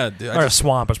forest, man. Yeah, dude, or a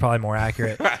swamp is probably more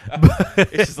accurate.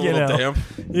 it's just a You little know. damp.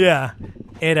 Yeah.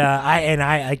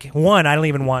 I don't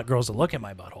even want girls to look at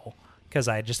my butthole because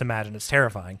I just imagine it's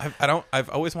terrifying. I've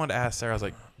always wanted to ask Sarah. I was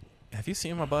like, have you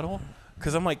seen my butthole?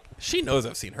 Because I'm like, she knows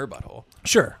I've seen her butthole.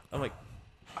 Sure. I'm like,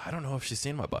 I don't know if she's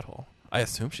seen my butthole. I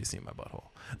assume she's seen my butthole.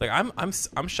 Like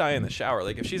I'm shy in the shower.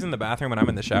 Like if she's in the bathroom and I'm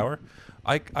in the shower,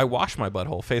 I wash my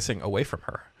butthole facing away from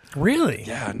her. Really?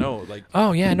 Yeah, no, like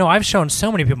Oh yeah, no, I've shown so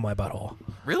many people my butthole.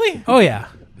 really? Oh yeah.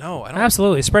 No, I don't.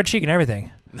 Absolutely. Spread cheek and everything.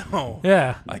 No.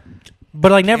 Yeah. Like,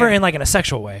 But like never Damn. in like in a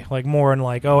sexual way. Like more in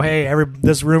like, oh hey,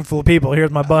 this room full of people,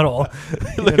 here's my butthole.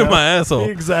 look at my asshole.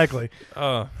 Exactly.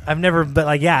 I've never but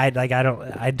like yeah,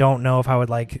 I don't know if I would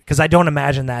like cuz I don't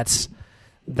imagine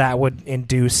that would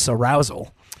induce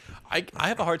arousal. I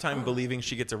have a hard time believing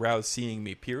she gets aroused seeing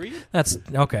me. Period. That's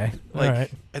okay. Like, All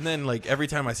right. and then like every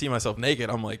time I see myself naked,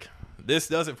 I'm like, this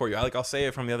does it for you. I'll say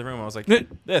it from the other room. I was like,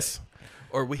 this.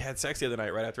 Or we had sex the other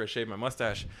night right after I shaved my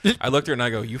mustache. I looked at her and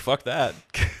I go, you fuck that.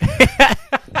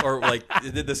 Or like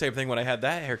it did the same thing when I had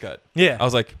that haircut. Yeah. I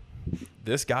was like,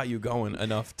 this got you going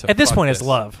enough to. At this fuck point this. it's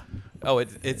love. Oh,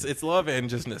 it's love and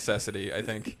just necessity. I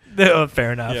think.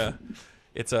 Fair enough. Yeah.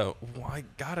 It's I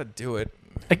gotta do it.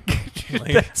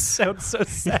 That sounds so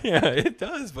sad. Yeah, it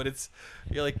does, but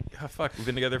you're like, oh, fuck, we've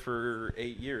been together for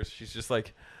 8 years. She's just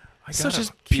like, I So gotta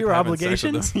just keep pure having sex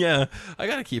with obligations? him. Yeah, I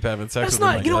gotta keep having sex That's with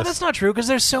not, him. you know, that's not true because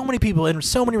there's so many people in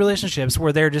so many relationships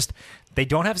where they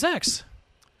don't have sex.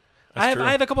 I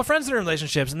have a couple friends that are in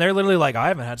relationships and they're literally like, I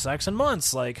haven't had sex in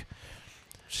months. Like,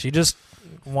 she just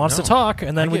wants to No. talk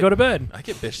and then we go to bed. I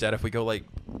get bitched at if we go like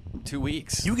 2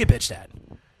 weeks. You get bitched at.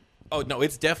 Oh no,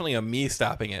 it's definitely a me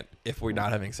stopping it if we're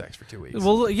not having sex for 2 weeks.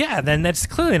 Well, yeah, then that's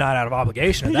clearly not out of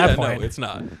obligation at yeah, that point. no, it's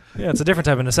not. Yeah, it's a different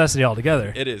type of necessity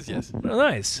altogether. It is, yes. Oh,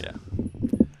 nice. Yeah.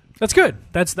 That's good.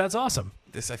 That's awesome.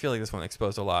 I feel like this one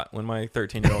exposed a lot. When my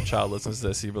 13-year-old child listens to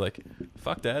this, he'd be like,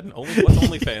 "Fuck, Dad, what's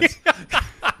OnlyFans?"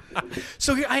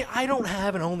 So here, I don't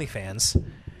have an OnlyFans.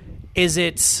 Is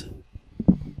it?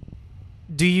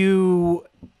 Do you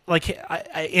like?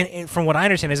 From what I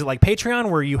understand, is it like Patreon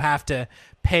where you have to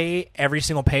pay every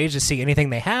single page to see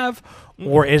anything they have,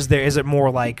 or is it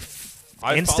more like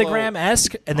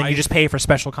Instagram-esque, and then you just pay for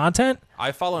special content?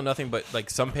 I follow nothing but like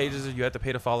some pages you have to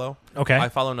pay to follow. Okay. I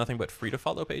follow nothing but free to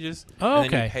follow pages. Oh, and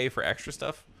then okay. you pay for extra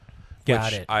stuff.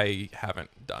 Got which it. I haven't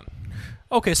done.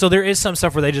 Okay, so there is some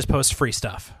stuff where they just post free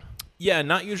stuff. Yeah,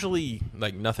 not usually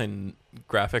like nothing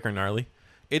graphic or gnarly.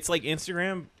 It's like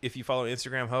Instagram if you follow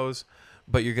Instagram hoes,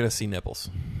 but you're gonna see nipples.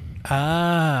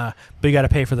 Ah, but you got to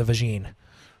pay for the vagine.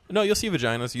 No, you'll see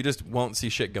vaginas. You just won't see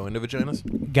shit go into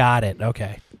vaginas. Got it.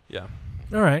 Okay. Yeah.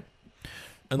 All right.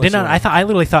 Unless I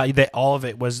literally thought that all of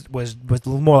it was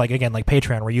more like, again, like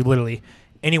Patreon, where you literally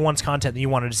anyone's content that you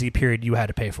wanted to see, period, you had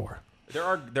to pay for.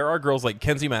 there are girls like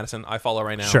Kenzie Madison I follow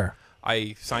right now. Sure.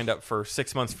 I signed up for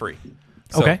 6 months free.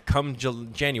 So Okay. come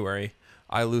January,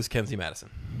 I lose Kenzie Madison.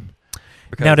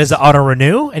 Because Now, does it auto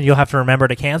renew and you'll have to remember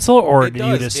to cancel, or it do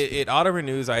does. you just? It auto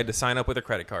renews. I had to sign up with a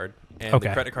credit card, and Okay.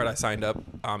 the credit card I signed up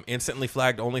instantly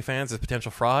flagged OnlyFans as potential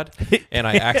fraud, and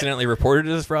I accidentally reported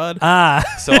it as fraud.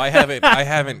 So I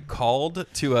haven't called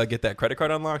to get that credit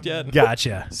card unlocked yet.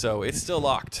 Gotcha. So it's still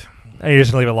locked. And you're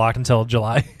just gonna leave it locked until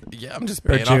July. Yeah, I'm just Or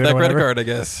paying June off that or credit whatever. card, I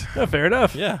guess. Oh, fair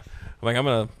enough. Yeah, I'm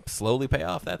gonna slowly pay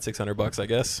off that $600, I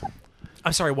guess.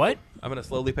 I'm sorry. What? I'm gonna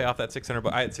slowly pay off that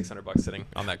 $600. I had $600 sitting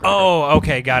on that credit card. Oh,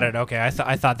 okay, got it. Okay, I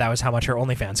thought that was how much her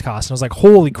OnlyFans cost, and I was like,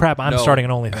 holy crap, I'm No. starting an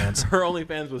OnlyFans. Her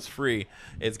OnlyFans was free.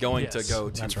 It's going Yes, to go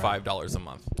to that's right. $5 a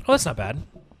month. Oh, that's not bad.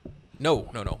 No.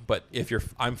 But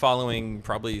I'm following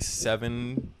probably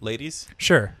 7 ladies,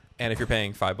 Sure. and if you're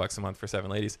paying $5 a month for 7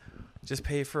 ladies, just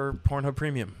pay for Pornhub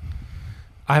Premium.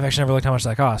 I've actually never looked how much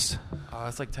that cost.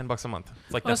 It's like $10 a month.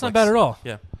 It's like That's Netflix. not bad at all.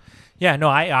 Yeah. Yeah, no,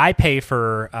 I pay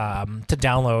for to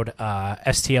download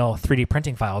STL 3D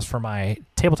printing files for my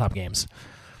tabletop games.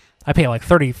 I pay like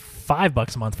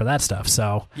 $35 a month for that stuff.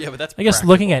 So Yeah, but that's I guess practical.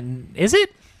 looking at is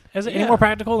it any Yeah. more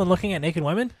practical than looking at naked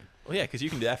women? Well, yeah, because you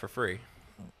can do that for free.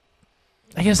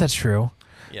 I guess that's true.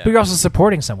 Yeah. But you're also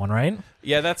supporting someone, right?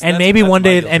 Yeah, that's And that's- maybe that's one my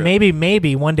day, guilt and trip.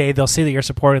 maybe one day they'll see that you're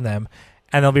supporting them,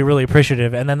 and they'll be really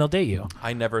appreciative, and then they'll date you.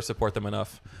 I never support them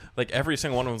enough. Like every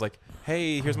single one of them was like,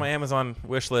 "Hey, here's my Amazon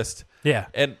wish list." Yeah.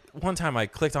 And one time I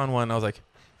clicked on one, and I was like,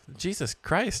 "Jesus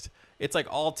Christ!" It's like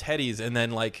all teddies and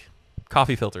then like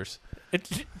coffee filters. It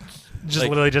just Like-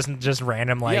 literally just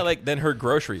random like. Yeah, like then her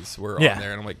groceries were Yeah. on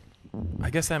there, and I'm like, I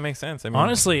guess that makes sense. I mean,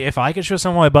 honestly, if I could show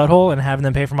someone my butthole and have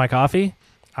them pay for my coffee,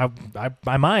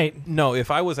 I might. no.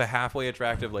 If I was a halfway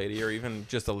attractive lady, or even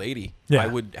just a lady, Yeah. I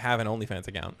would have an OnlyFans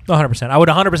account. 100%. I would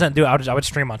 100% do it. I would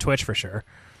stream on Twitch for sure,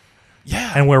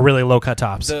 Yeah. and wear really low cut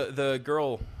tops. The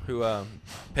girl who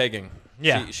pegging,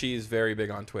 Yeah. she's very big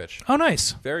on Twitch. Oh,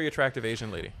 nice. Very attractive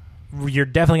Asian lady. You're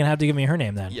definitely gonna have to give me her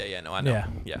name then. Yeah, no, I know.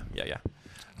 Yeah. Yeah.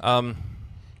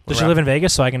 Does she live in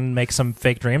Vegas so I can make some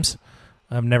fake dreams?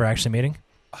 I'm never actually meeting.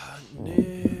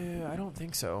 No, I don't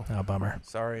think so. Oh, bummer.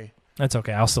 Sorry. That's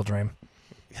okay. I'll still dream.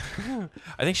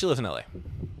 I think she lives in LA, All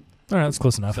right, that's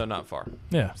close enough. so not far.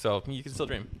 Yeah. So you can still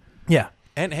dream. Yeah.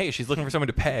 And hey, she's looking for someone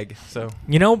to peg. So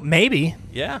You know, maybe.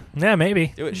 yeah, Yeah,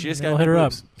 maybe. do it. She just I'll got hit new her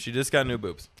up. boobs. She just got new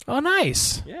boobs. Oh,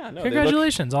 nice. Yeah, no,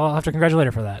 Congratulations. I'll have to congratulate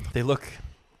her for that. They look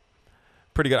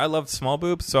pretty good. I loved small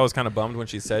boobs, so I was kind of bummed when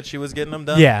she said she was getting them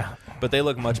done. Yeah. but they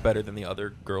look much better than the other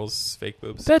girls' fake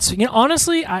boobs. That's,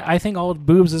 honestly, I think all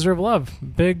boobs deserve love.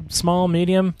 Big, small,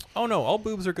 medium, Oh no, all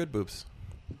boobs are good boobs.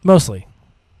 mostly.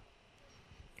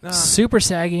 Nah. Super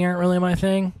saggy aren't really my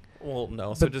thing. Well,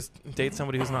 no. So But- just date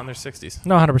somebody who's not in their 60s.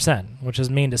 No, 100%, which is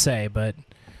mean to say, but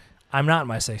I'm not in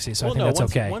my 60s, so I think that's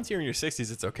once, okay. Once you're in your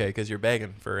 60s, it's okay because you're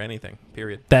begging for anything.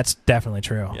 Period. That's definitely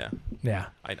true. Yeah, Yeah.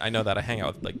 I know that. I hang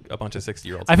out with like a bunch of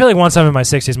 60-year-olds. I feel like once I'm in my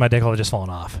 60s, my dick will have just fallen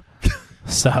off.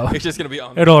 So It's just gonna be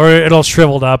on. it'll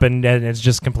shriveled up and it's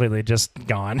just completely just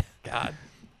gone. God.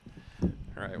 All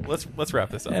right, let's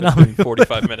wrap this up. And It's I'm- been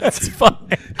 45 minutes. That's fine.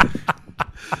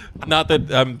 Not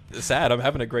that I'm sad. I'm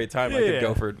having a great time. I Yeah. could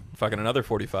go for fucking another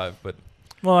 45, but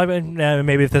Well, I mean,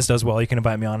 maybe if this does well, you can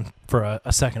invite me on for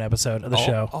a second episode of the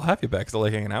show. I'll have you back because I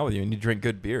like hanging out with you, and you drink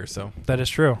good beer. So That is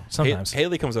true. Sometimes.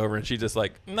 Haley comes over and she's just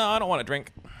like, "No, I don't want to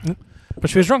drink." But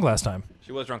she was drunk last time.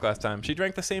 She was drunk last time. She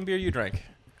drank the same beer you drank.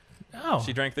 Oh.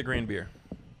 She drank the green beer.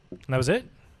 And that was it?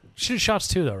 She did shots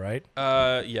too, though, right?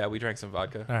 Yeah, we drank some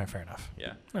vodka. All right, fair enough.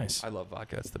 Yeah, Nice. I love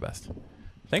vodka. It's the best.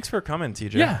 Thanks for coming,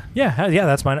 TJ. Yeah.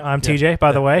 That's mine. I'm Yeah, TJ,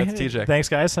 by the way. that's TJ. Thanks,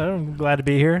 guys. I'm glad to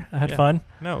be here. I had Yeah. fun.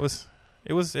 No, it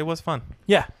was fun.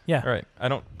 Yeah. All right.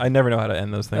 I never know how to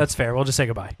end those things. That's fair. We'll just say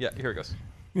goodbye. Yeah, here it goes.